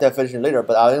back to that definition later,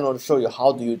 but I want to show you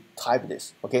how do you type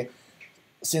this, okay?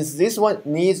 Since this one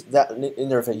needs that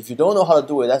interface, if you don't know how to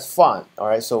do it, that's fine, all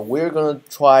right? So we're going to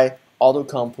try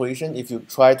auto-completion. If you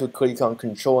try to click on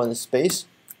Control and space,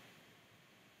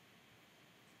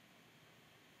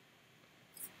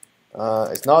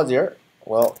 it's not there.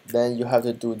 Well, then you have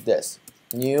to do this,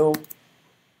 new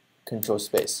Control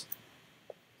space.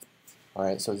 All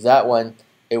right, so that one,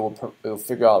 it will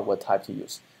figure out what type to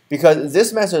use. Because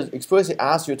this method explicitly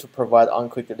asks you to provide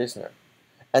on-click listener.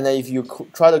 And then if you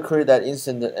try to create that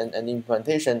instant and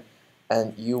implementation,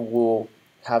 and you will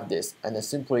have this, and then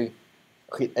simply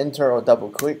hit enter or double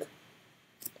click,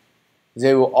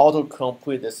 they will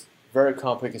auto-complete this very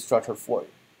complex structure for you.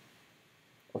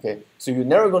 Okay, so you're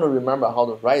never going to remember how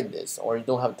to write this, or you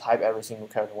don't have to type every single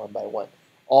character one by one.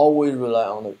 Always rely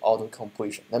on the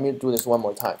auto-completion. Let me do this one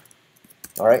more time.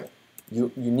 All right,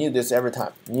 you need this every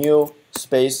time. New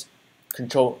space,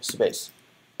 Control space,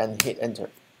 and hit enter.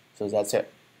 So that's it.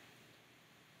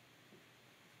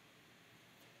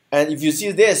 And if you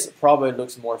see this, probably it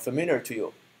looks more familiar to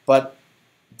you. But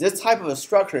this type of a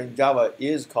structure in Java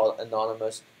is called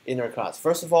anonymous inner class.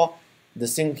 First of all, the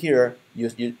thing here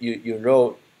you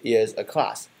wrote is a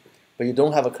class, but you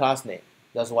don't have a class name.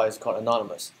 That's why it's called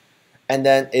anonymous. And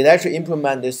then it actually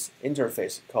implements this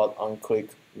interface called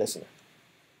onClick listener.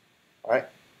 All right.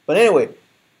 But anyway,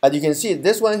 as you can see,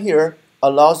 this one here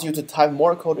allows you to type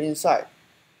more code inside.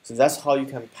 So that's how you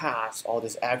can pass all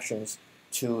these actions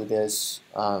to this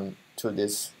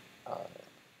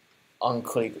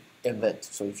onClick event.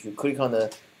 So if you click on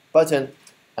the button,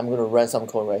 I'm going to run some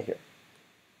code right here.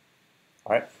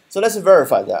 All right. So let's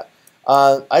verify that.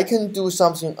 I can do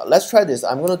something. Let's try this.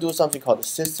 I'm going to do something called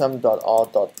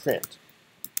system.out.print.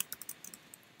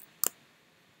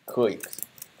 Click.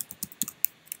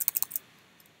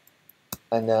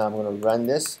 And then I'm going to run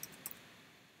this.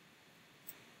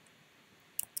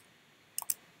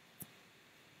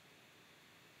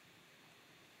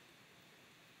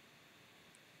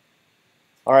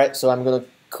 All right, so I'm going to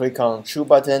click on true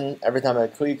button. Every time I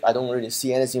click, I don't really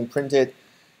see anything printed.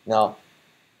 Now,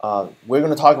 we're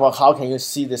going to talk about how can you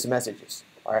see these messages.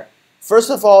 All right. First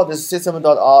of all, this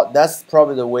system.out, that's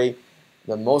probably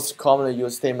the most commonly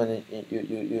used statement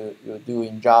you do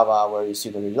in Java where you see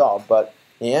the result. But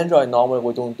in Android, normally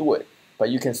we don't do it,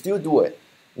 but you can still do it.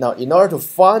 Now, in order to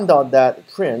find out that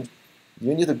print,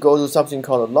 you need to go to something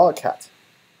called a logcat.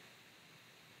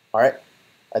 All right,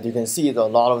 as you can see, there's a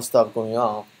lot of stuff going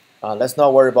on. Let's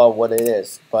not worry about what it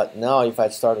is. But now, if I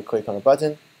start to click on the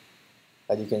button,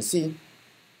 as you can see,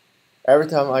 every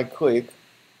time I click,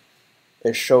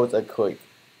 it shows a click.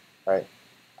 All right,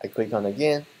 I click on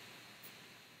again.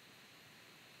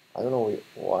 I don't know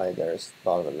why there's a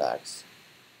lot of lags.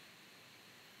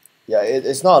 Yeah,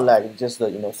 it's not lag. It's just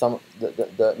that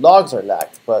the logs are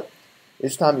lagged, but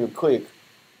each time you click,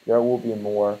 there will be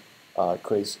more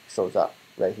clicks shows up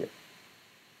right here.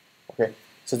 Okay,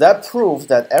 so that proves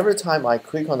that every time I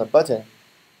click on the button,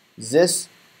 this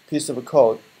piece of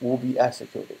code will be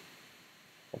executed.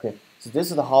 Okay, so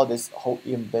this is how this whole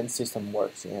event system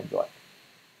works in Android.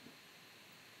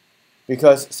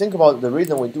 Because think about the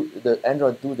reason the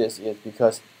Android do this is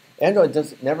because Android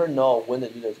just never know when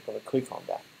the user is going to click on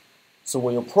that. So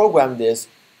when you program this,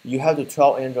 you have to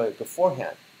tell Android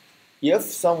beforehand, if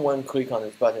someone click on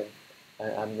this button,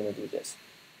 I'm going to do this.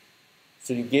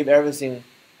 So you give everything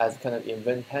as kind of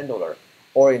event handler,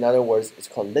 or in other words, it's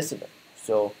called listener.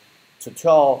 So to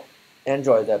tell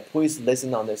Android that please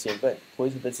listen on this event,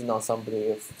 please listen on somebody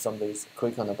if somebody's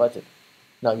click on the button.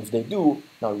 Now if they do,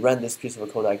 now run this piece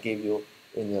of code I gave you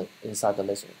inside the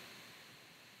listener.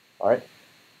 All right.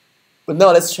 But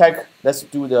now let's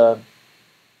do the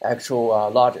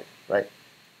actual logic, right?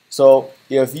 So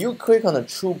if you click on the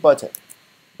true button,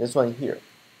 this one here,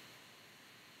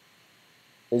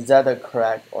 is that a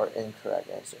correct or incorrect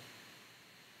answer?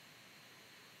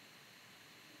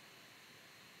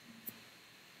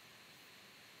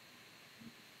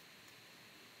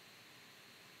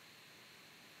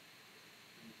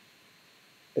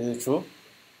 Is it true?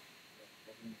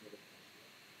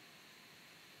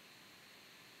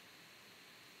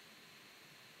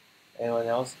 Anyone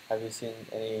else? Have you seen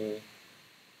any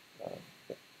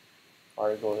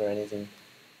articles or anything?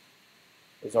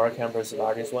 Is our campus the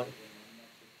largest one?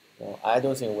 No, I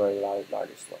don't think we're the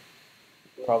largest one.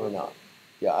 Probably not.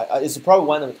 Yeah, it's probably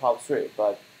one of the top three,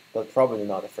 but probably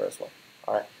not the first one.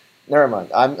 All right, never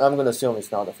mind. I'm gonna assume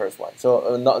it's not the first one.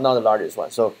 So not the largest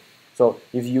one. So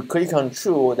if you click on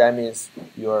true, that means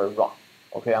you're wrong.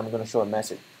 Okay, I'm gonna show a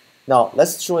message. Now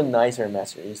let's show a nicer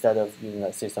message instead of using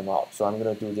a system out. So I'm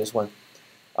gonna do this one.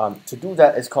 To do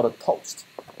that, it's called a toast.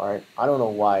 All right, I don't know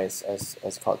why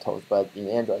it's called toast, but in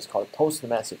Android it's called toast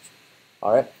message.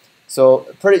 All right, so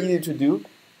pretty easy to do.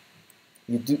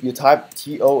 You type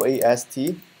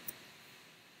TOAST.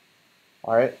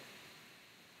 All right.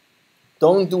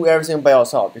 Don't do everything by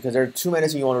yourself because there are too many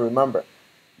things you want to remember.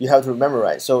 You have to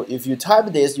memorize. So if you type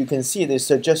this, you can see they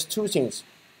suggest two things.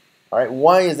 All right.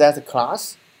 One is that the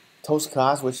class, toast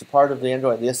class, which is part of the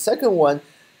Android. The second one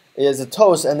is a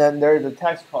toast, and then there's a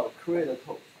text called create a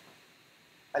toast.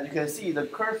 And you can see the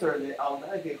cursor, they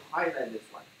automatically highlight this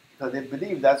one because they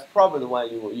believe that's probably the one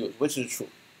you will use, which is true.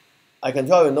 I can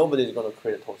tell you nobody is going to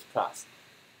create a toast class.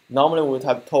 Normally when we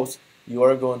type toast, you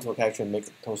are going to actually make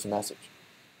a toast message.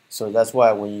 So that's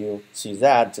why when you see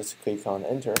that, just click on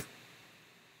enter.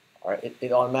 All right,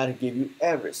 it automatically gives you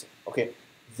everything. Okay,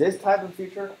 this type of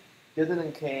feature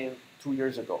didn't came 2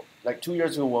 years ago. Like 2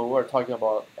 years ago when we were talking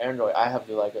about Android, I have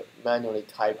to like manually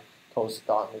type toast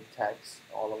dot make text,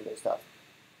 all of this stuff.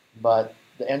 But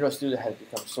the Android Studio has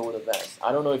become so advanced.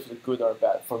 I don't know if it's good or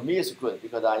bad. For me, it's good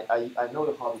because I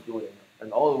know how to do it,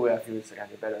 and all the way I feel it's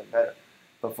getting better and better.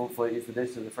 But for if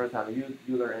this is the first time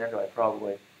you learn Android,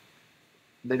 probably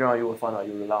later on you will find out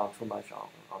you rely on too much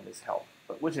on this help,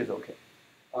 but which is okay.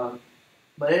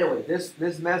 But anyway,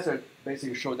 this method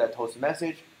basically shows that toast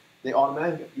message. They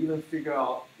automatically even figure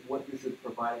out what you should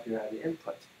provide here at the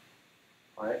input.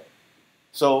 All right.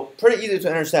 So pretty easy to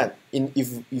understand.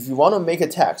 If you want to make a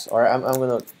text, all right, I'm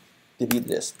gonna delete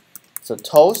this. So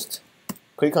toast,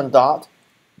 click on dot.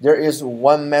 There is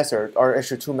one method, or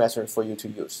actually two methods for you to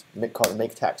use. Called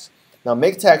make text. Now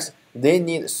make text, they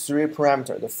need three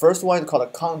parameters. The first one is called a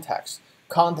context.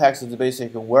 Context is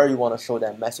basically where you want to show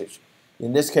that message.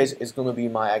 In this case, it's going to be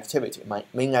my activity, my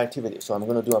main activity. So I'm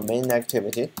going to do a main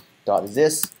activity dot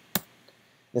this.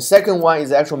 The second one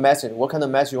is the actual message. What kind of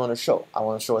message you want to show? I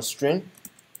want to show a string.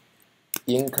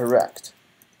 Incorrect.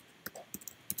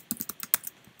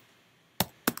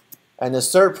 And the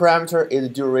third parameter is the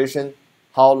duration,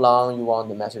 how long you want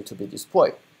the message to be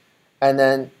displayed. And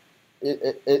then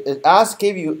it asks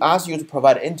you to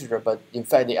provide an integer, but in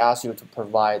fact they ask you to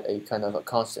provide a kind of a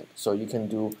constant. So you can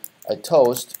do a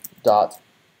toast dot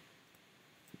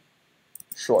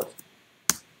short,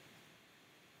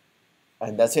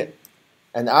 and that's it.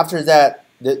 And after that,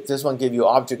 this one give you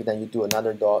an object, then you do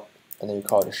another dot, and then you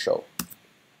call it a show.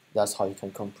 That's how you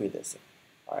can complete this thing.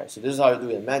 All right, so this is how you do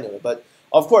it manually. But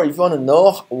of course, if you want to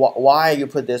know why you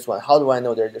put this one, how do I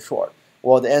know there's a short?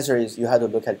 Well, the answer is you have to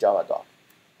look at Java doc.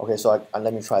 Okay, so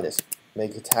let me try this.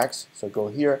 Make a text. So go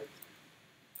here,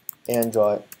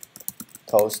 Android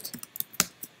toast.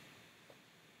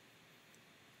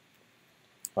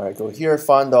 All right, go here,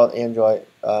 fun.android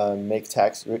make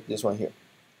text. This one here.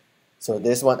 So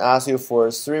this one asks you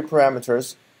for three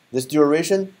parameters. This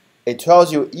duration, it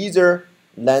tells you either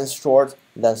length short,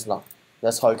 length long.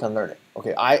 That's how you can learn it.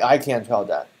 Okay, I can't tell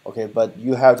that. Okay, but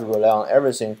you have to rely on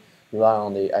everything. Rely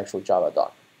on the actual Java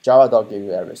doc. Java doc gives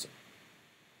you everything.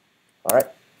 All right,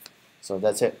 so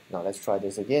that's it. Now let's try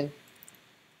this again.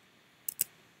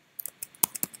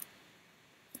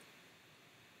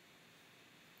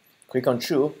 Click on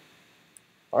true.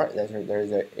 All right,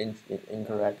 there's an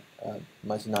incorrect,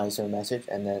 much nicer message,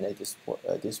 and then it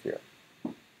disappear.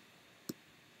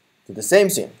 Do the same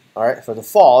thing. All right, for the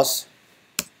false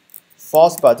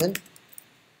button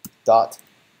dot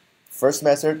first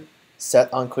method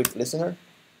set on quick listener,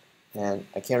 and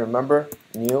I can't remember,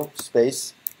 new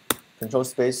space control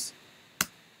space.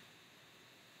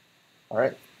 All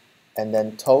right, and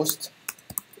then toast,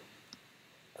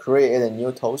 create a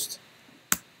new toast.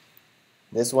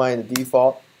 This one is the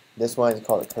default, this one is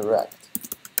called correct.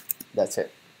 That's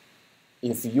it.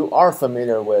 If you are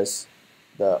familiar with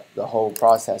the whole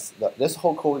process, this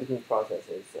whole coding process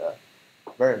is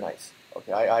very nice.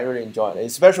 Okay, I really enjoy it,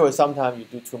 especially sometimes you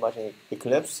do too much in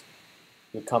Eclipse.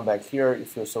 You come back here, you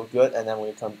feel so good, and then when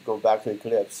you go back to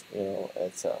Eclipse, you know,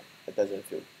 it doesn't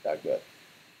feel that good.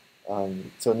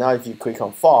 So now if you click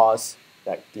on false,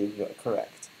 that gives you a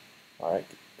correct. All right,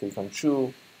 click on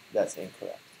true, that's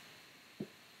incorrect.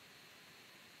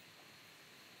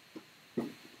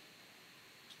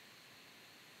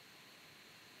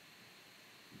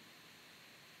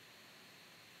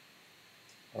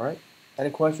 All right, any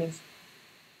questions?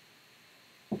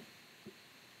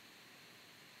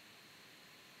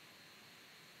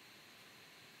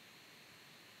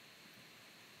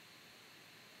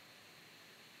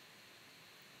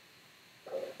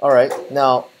 All right.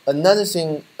 Now another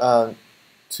thing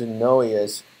to know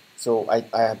is, so I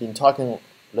have been talking a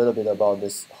little bit about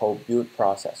this whole build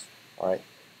process. All right.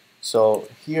 So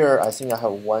here I think I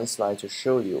have one slide to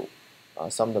show you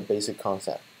some of the basic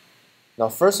concept. Now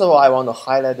first of all, I want to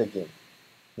highlight again.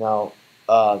 Now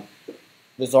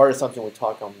this is already something we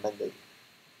talked on Monday.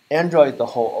 Android, the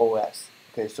whole OS.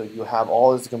 Okay, so you have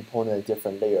all these components,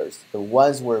 different layers. The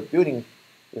ones we're building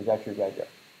is actually right there.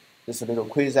 This is a little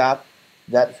quiz app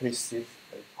that receives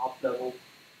the top level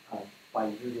by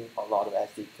using a lot of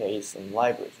SDKs and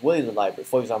libraries. What is a library?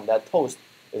 For example, that toast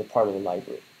is a part of the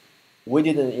library. We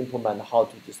didn't implement how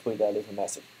to display that little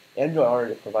message. Android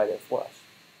already provided it for us.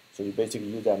 So you basically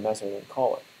use that message and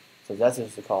call it. So that's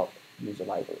just called user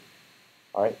library.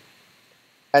 All right.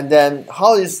 And then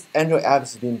how is Android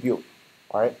apps being built?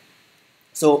 All right.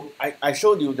 So I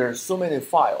showed you there's so many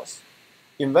files.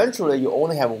 Eventually, you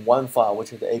only have one file,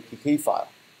 which is the APK file.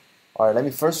 All right. Let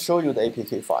me first show you the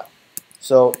APK file.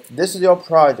 So this is your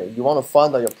project. You want to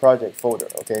find out your project folder.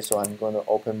 Okay. So I'm going to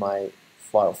open my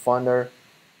file finder.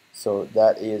 So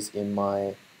that is in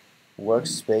my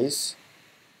workspace,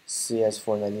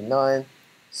 CS499,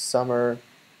 summer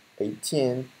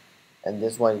 18, and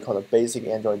this one you call the basic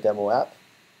Android demo app.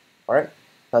 All right.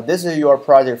 Now this is your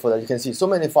project folder. You can see so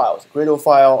many files: Gradle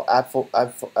file, app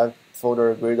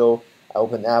folder, Gradle. I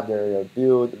open app. There,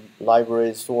 build,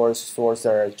 library, source.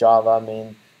 There, Java,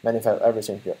 main, manifest,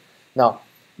 everything here. Now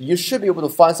you should be able to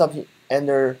find something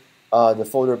under the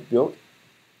folder build,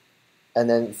 and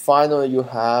then finally you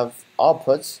have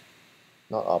outputs,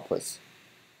 not outputs,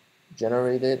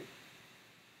 generated,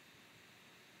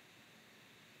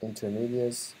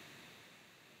 intermediates,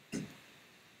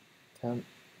 temp.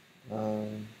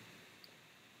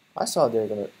 I thought they were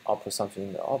gonna output something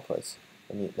in the outputs.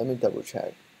 Let me double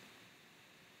check.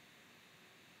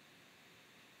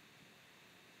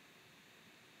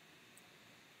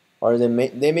 Or they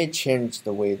may change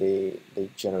the way they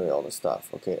generate all the stuff.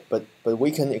 Okay, but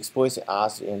we can explicitly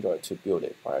ask Android to build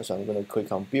it. All right, so I'm gonna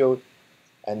click on build,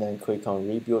 and then click on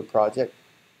rebuild project.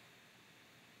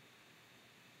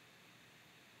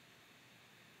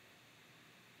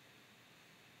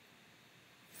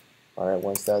 All right,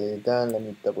 once that is done, let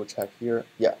me double check here.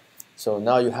 Yeah, so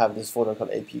now you have this folder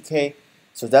called APK.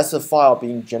 So that's the file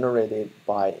being generated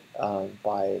by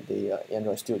the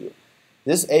Android Studio.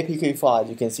 This APK file, as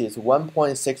you can see, is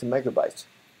 1.6 megabytes.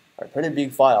 A pretty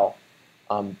big file,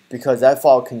 because that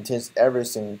file contains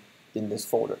everything in this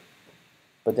folder.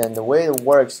 But then the way it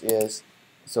works is,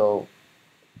 so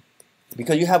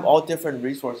because you have all different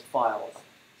resource files,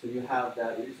 so you have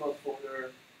that resource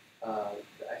folder,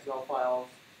 the XML files,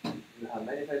 you have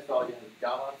manifest file, you have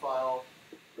Java file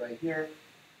right here,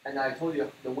 and I told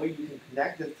you the way you can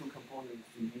connect the two components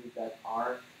to use that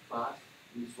R class,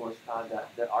 resource class,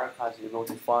 that R class is able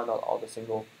to find out all the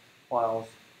single files.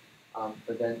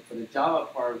 But then for the Java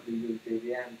part, we use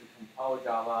JVM to compile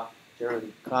Java,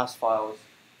 generate class files,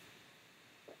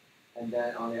 and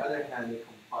then on the other hand, they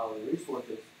compile the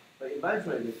resources. But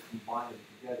eventually, they combine them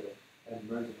together and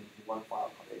merge them into one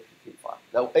file called APK file.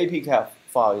 The APK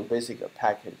file is basically a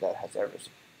package that has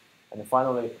everything. And then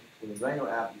finally, when you run your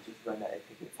app, you just run that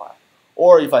APK file.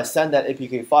 Or if I send that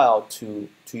APK file to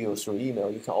you through email,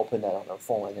 you can open that on your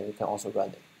phone, and then you can also run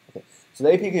it. Okay. So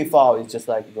the APK file is just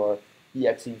like your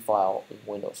exe file in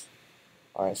Windows.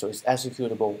 All right. So it's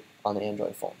executable on the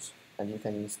Android phones, and you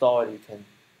can install it. You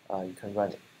can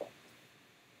run it.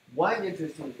 One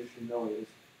interesting thing you should know is,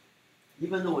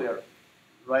 even though we are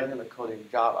writing the code in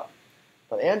Java,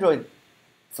 but Android,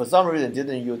 for some reason,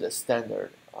 didn't use the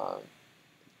standard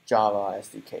Java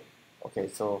SDK. Okay,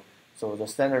 so the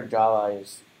standard Java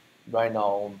is right now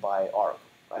owned by Oracle,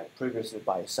 right? Previously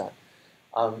by Sun.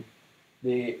 Right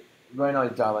now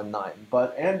is Java 9,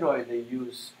 but Android they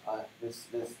use this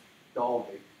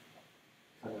Dalvik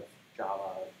kind of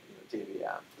Java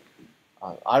JVM.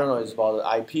 I don't know if it's about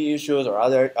the IP issues or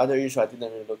other issues I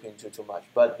didn't really look into too much,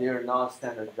 but they're not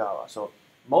standard Java. So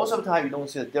most of the time you don't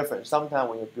see the difference. Sometimes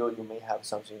when you build, you may have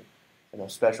something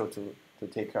special to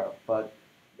take care of, but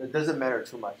it doesn't matter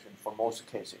too much for most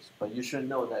cases. But you should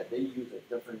know that they use a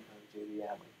different kind of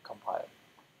JVM compiler.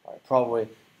 Right? Probably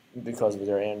because of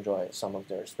their Android, some of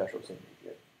their special things they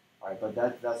did. All right,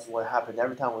 but that's what happened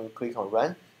every time when you click on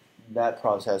run, that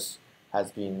process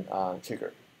has been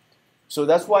triggered. So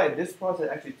that's why this process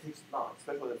actually takes long,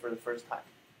 especially for the first time.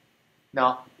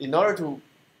 Now, in order to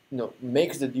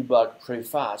make the debug pretty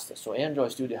fast, so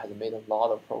Android Studio has made a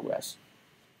lot of progress,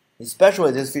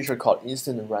 especially this feature called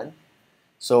Instant Run.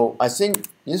 So I think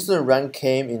Instant Run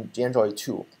came in Android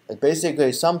 2.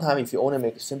 Basically, sometimes if you only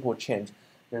make a simple change,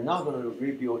 you're not going to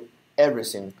rebuild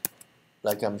everything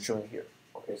like I'm showing here.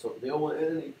 Okay, so they will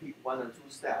only pick 1 or 2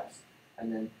 steps,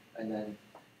 and then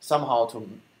somehow to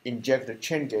inject the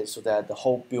changes so that the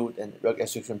whole build and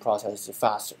execution process is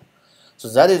faster. So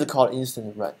that is called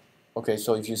instant run. Okay,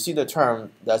 so if you see the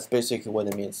term, that's basically what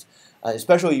it means.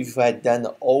 Especially if you had done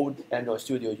the old Android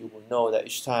Studio, you will know that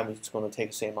each time it's going to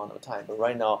take the same amount of time. But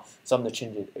right now, some of the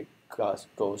changes it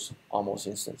goes almost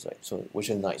instantly, so which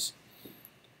is nice.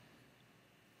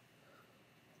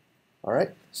 All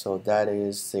right, so that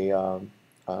is the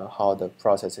how the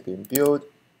process is being built.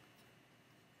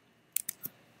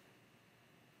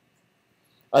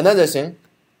 Another thing,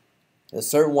 the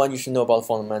third one you should know about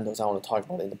fundamentals I want to talk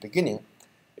about in the beginning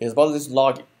is about this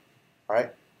logging. All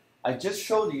right, I just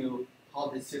showed you how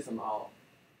this system out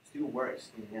still works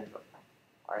in Android.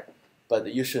 All right,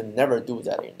 but you should never do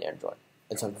that in Android.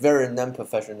 It's a very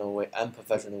unprofessional way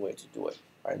to do it.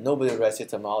 All right, nobody writes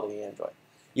system out in Android,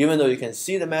 even though you can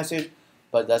see the message,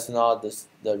 but that's not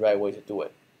the right way to do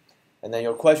it. And then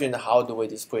your question, how do we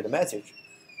display the message?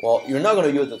 Well, you're not going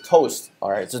to use the toast, all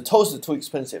right? The toast is too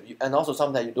expensive, and also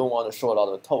sometimes you don't want to show a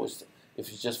lot of toast if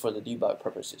it's just for the debug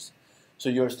purposes. So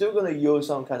you're still going to use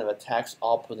some kind of a text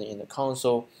output in the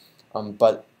console,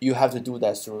 but you have to do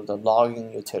that through the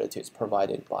logging utilities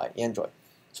provided by Android.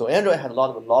 So Android has a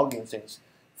lot of logging things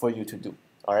for you to do,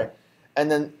 all right? And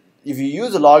then if you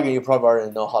use the logging, you probably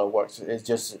already know how it works. It's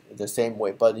just the same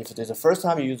way. But if it's the first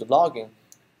time you use the logging,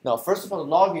 now first of all, the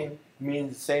logging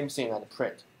means the same thing as the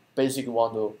print. Basically, you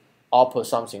want to output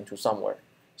something to somewhere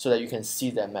so that you can see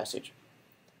that message.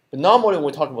 But normally, when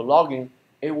we talk about logging,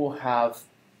 it will have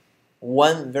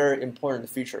one very important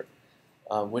feature,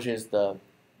 which is the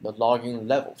logging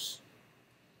levels.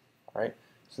 All right.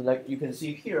 So, like you can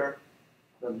see here,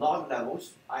 the log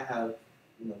levels. I have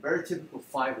very typical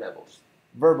 5 levels: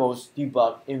 verbals,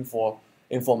 debug, info,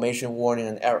 information, warning,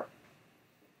 and error.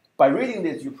 By reading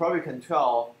this, you probably can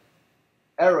tell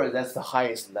error, that's the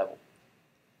highest level,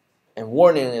 and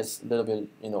warning is a little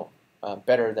bit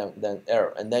better than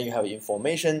error. And then you have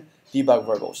information, debug,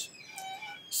 verbals.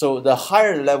 So the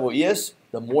higher the level is,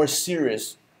 the more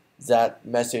serious that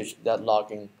message, that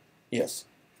logging is.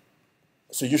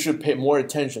 So you should pay more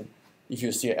attention if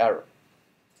you see an error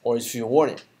or if you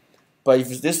warning. But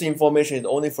if this information is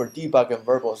only for debug and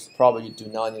verbals, probably you do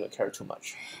not need to care too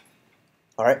much.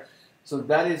 All right, so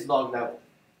that is log level.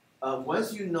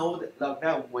 Once you know that log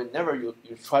level, whenever you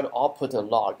try to output a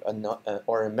log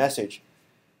or a message,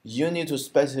 you need to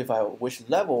specify which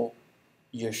level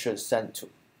you should send to.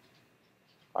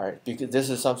 All right, because this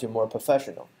is something more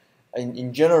professional.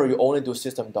 In general, you only do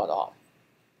system.out. All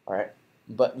right,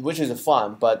 but which is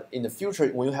fine. But in the future,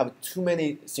 when you have too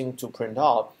many things to print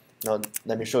out, now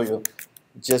let me show you,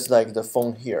 just like the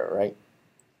phone here, right?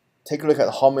 Take a look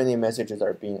at how many messages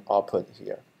are being output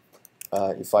here.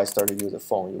 If I start to use the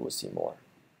phone, you will see more.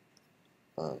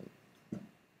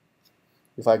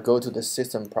 If I go to the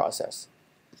system process,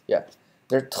 yeah,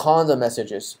 there are tons of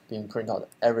messages being printed out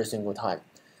every single time.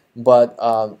 But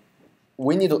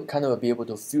we need to kind of be able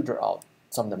to filter out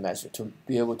some of the message to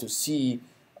be able to see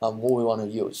what we want to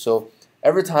use. So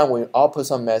every time we output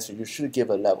some message, you should give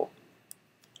a level.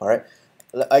 All right,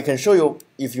 I can show you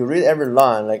if you read every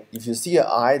line. Like if you see an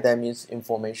I, that means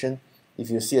information. If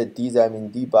you see a D, that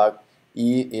means debug.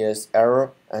 E is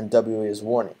error, and W is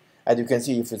warning. As you can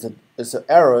see, if it's an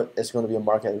error, it's going to be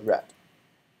marked as red.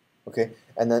 Okay,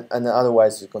 and then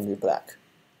otherwise it's going to be black.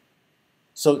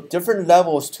 So different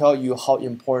levels tell you how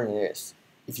important it is.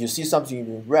 If you see something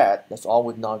in red, that's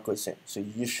always not a good thing. So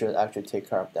you should actually take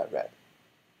care of that red.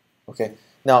 Okay.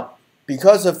 Now,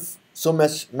 because of so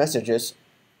much messages,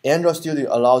 Android Studio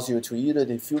allows you to either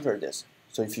filter this.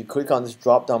 So if you click on this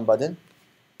drop-down button,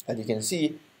 as you can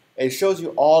see, it shows you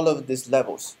all of these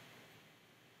levels.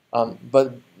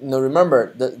 But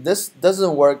remember, this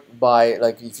doesn't work by,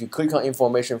 like, if you click on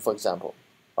information, for example.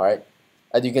 All right.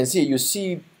 As you can see, you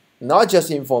see not just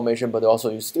information, but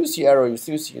also you still see error, you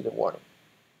still see the warning.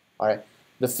 All right.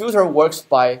 The filter works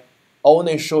by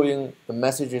only showing the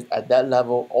messages at that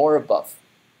level or above.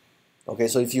 Okay,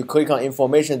 so if you click on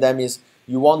information, that means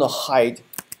you want to hide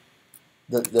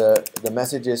the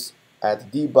messages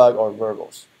at debug or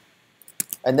verbals.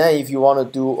 And then if you want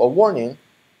to do a warning,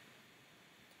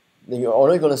 then you're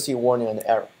only going to see warning and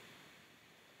error.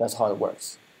 That's how it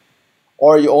works.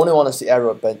 Or you only want to see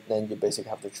error, but then you basically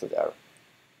have to choose error.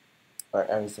 Or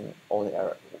everything, only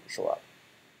error will show up.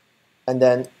 And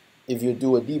then if you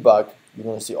do a debug, you're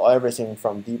going to see everything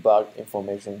from debug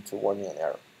information to warning and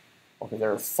error. Okay,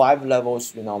 there are 5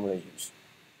 levels you normally use.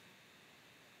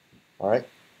 All right.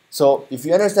 So if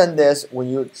you understand this, when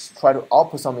you try to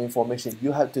output some information,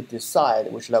 you have to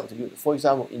decide which level to use. For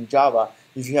example, in Java,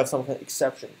 if you have some kind of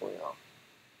exception going on,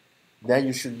 then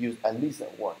you should use at least a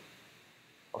one.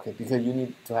 Okay, because you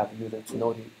need to have user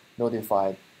to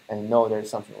notify and know there's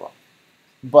something wrong.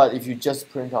 But if you just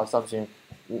print out something,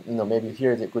 maybe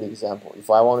here's a good example. If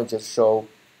I want to just show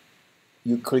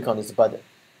you click on this button,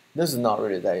 this is not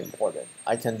really that important.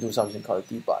 I can do something called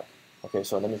debug. Okay,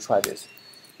 so let me try this.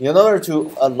 In order to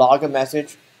log a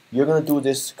message, you're going to do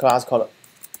this class called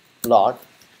log,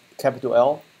 capital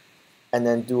L, and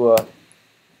then do a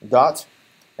dot,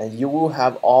 and you will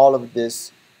have all of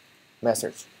this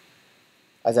message.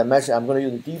 As I mentioned, I'm going to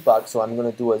use the debug, so I'm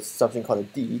going to do something called a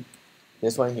D,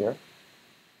 this one here.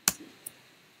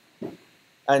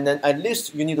 And then at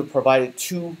least you need to provide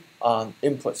two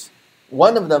inputs.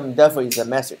 One of them definitely is a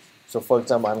message. So for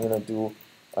example, I'm going to do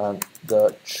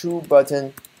the true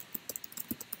button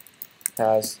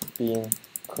has been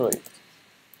clicked.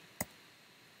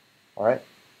 All right.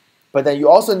 But then you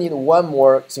also need one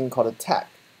more thing called a tag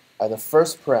as the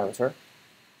first parameter.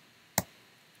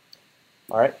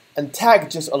 All right. And tag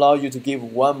just allow you to give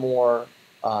one more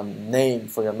name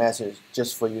for your message,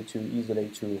 just for you to easily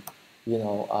to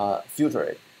filter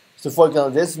it. So for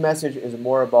example, this message is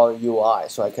more about UI,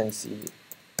 so I can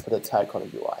put a tag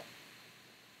called UI.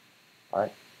 All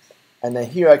right. And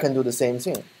then here I can do the same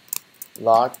thing.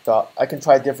 Log dot. I can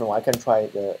try a different one. I can try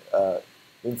the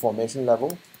information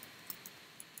level.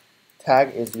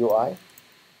 Tag is UI.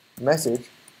 Message.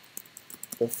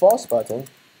 The false button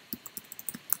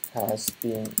has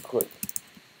been clicked.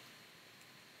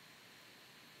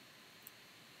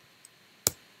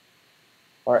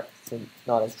 All right. So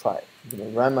now let's try it. I'm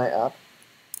going to run my app.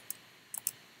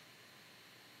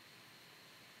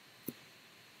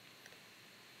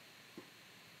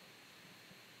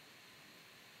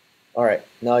 All right,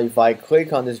 now if I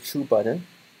click on this true button,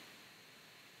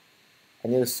 I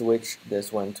need to switch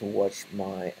this one to watch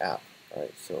my app. All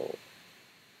right,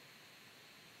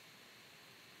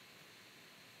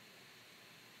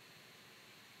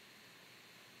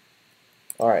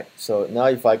 so now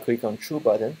if I click on true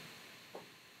button,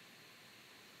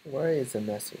 where is the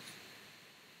message?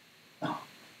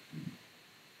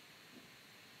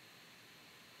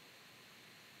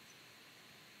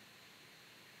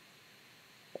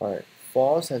 All right,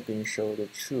 false has been shown to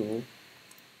true.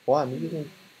 Oh, I'm using.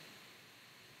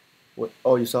 What?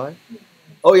 Oh, you saw it?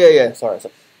 Oh yeah. Sorry.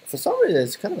 For some reason,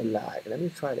 it's kind of a lag. Let me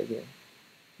try it again.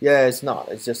 Yeah, it's not.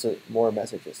 It's just more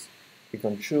messages. Click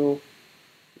on true.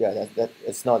 Yeah, that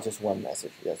it's not just one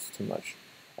message. That's too much.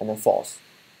 And then false,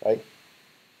 right?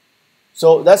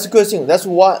 So that's a good thing.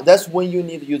 That's when you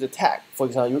need to use a tag. For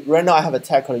example, right now I have a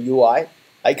tag called UI.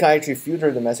 I can actually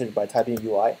filter the message by typing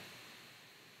UI.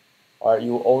 Or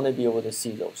you will only be able to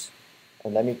see those.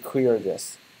 And let me clear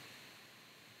this.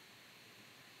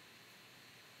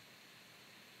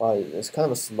 Well, it's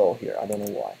kind of slow here. I don't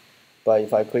know why. But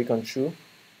if I click on true,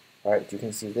 all right, you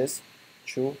can see this,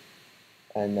 true,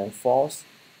 and then false,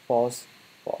 false,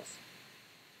 false.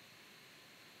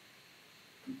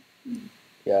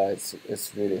 Yeah, it's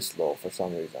really slow for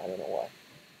some reason. I don't know why.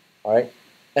 All right,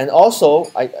 and also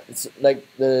it's like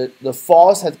the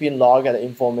false has been logged at the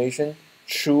information,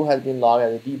 true has been logged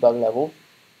at the debug level.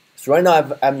 So right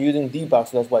now I'm using debug,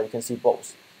 so that's why you can see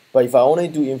both. But if I only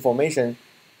do information,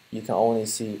 you can only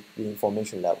see the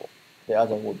information level. The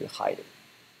other will be hiding.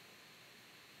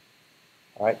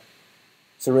 All right.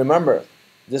 So remember,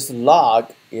 this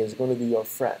log is going to be your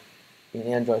friend in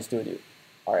Android Studio.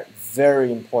 All right,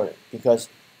 very important because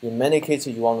in many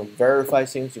cases you want to verify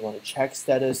things, you want to check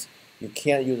status. You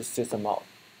can't use the system out.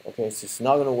 Okay, so it's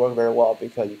not going to work very well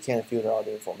because you can't filter out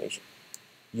the information.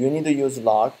 You need to use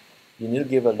log. You need to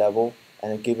give a level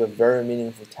and give a very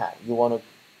meaningful tag. You want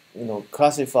to,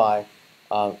 classify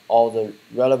all the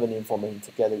relevant information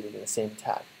together using the same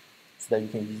tag, so that you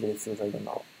can easily filter them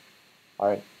out. All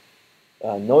right.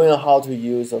 Knowing how to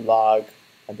use a log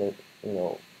and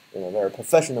in a very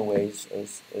professional way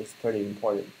is pretty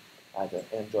important as an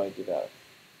Android developer.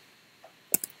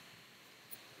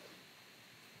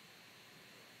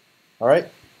 All right.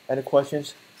 Any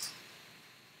questions?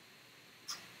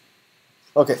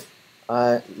 Okay.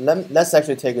 Let's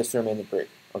actually take a 3-minute break.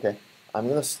 Okay. I'm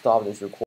gonna stop this recording.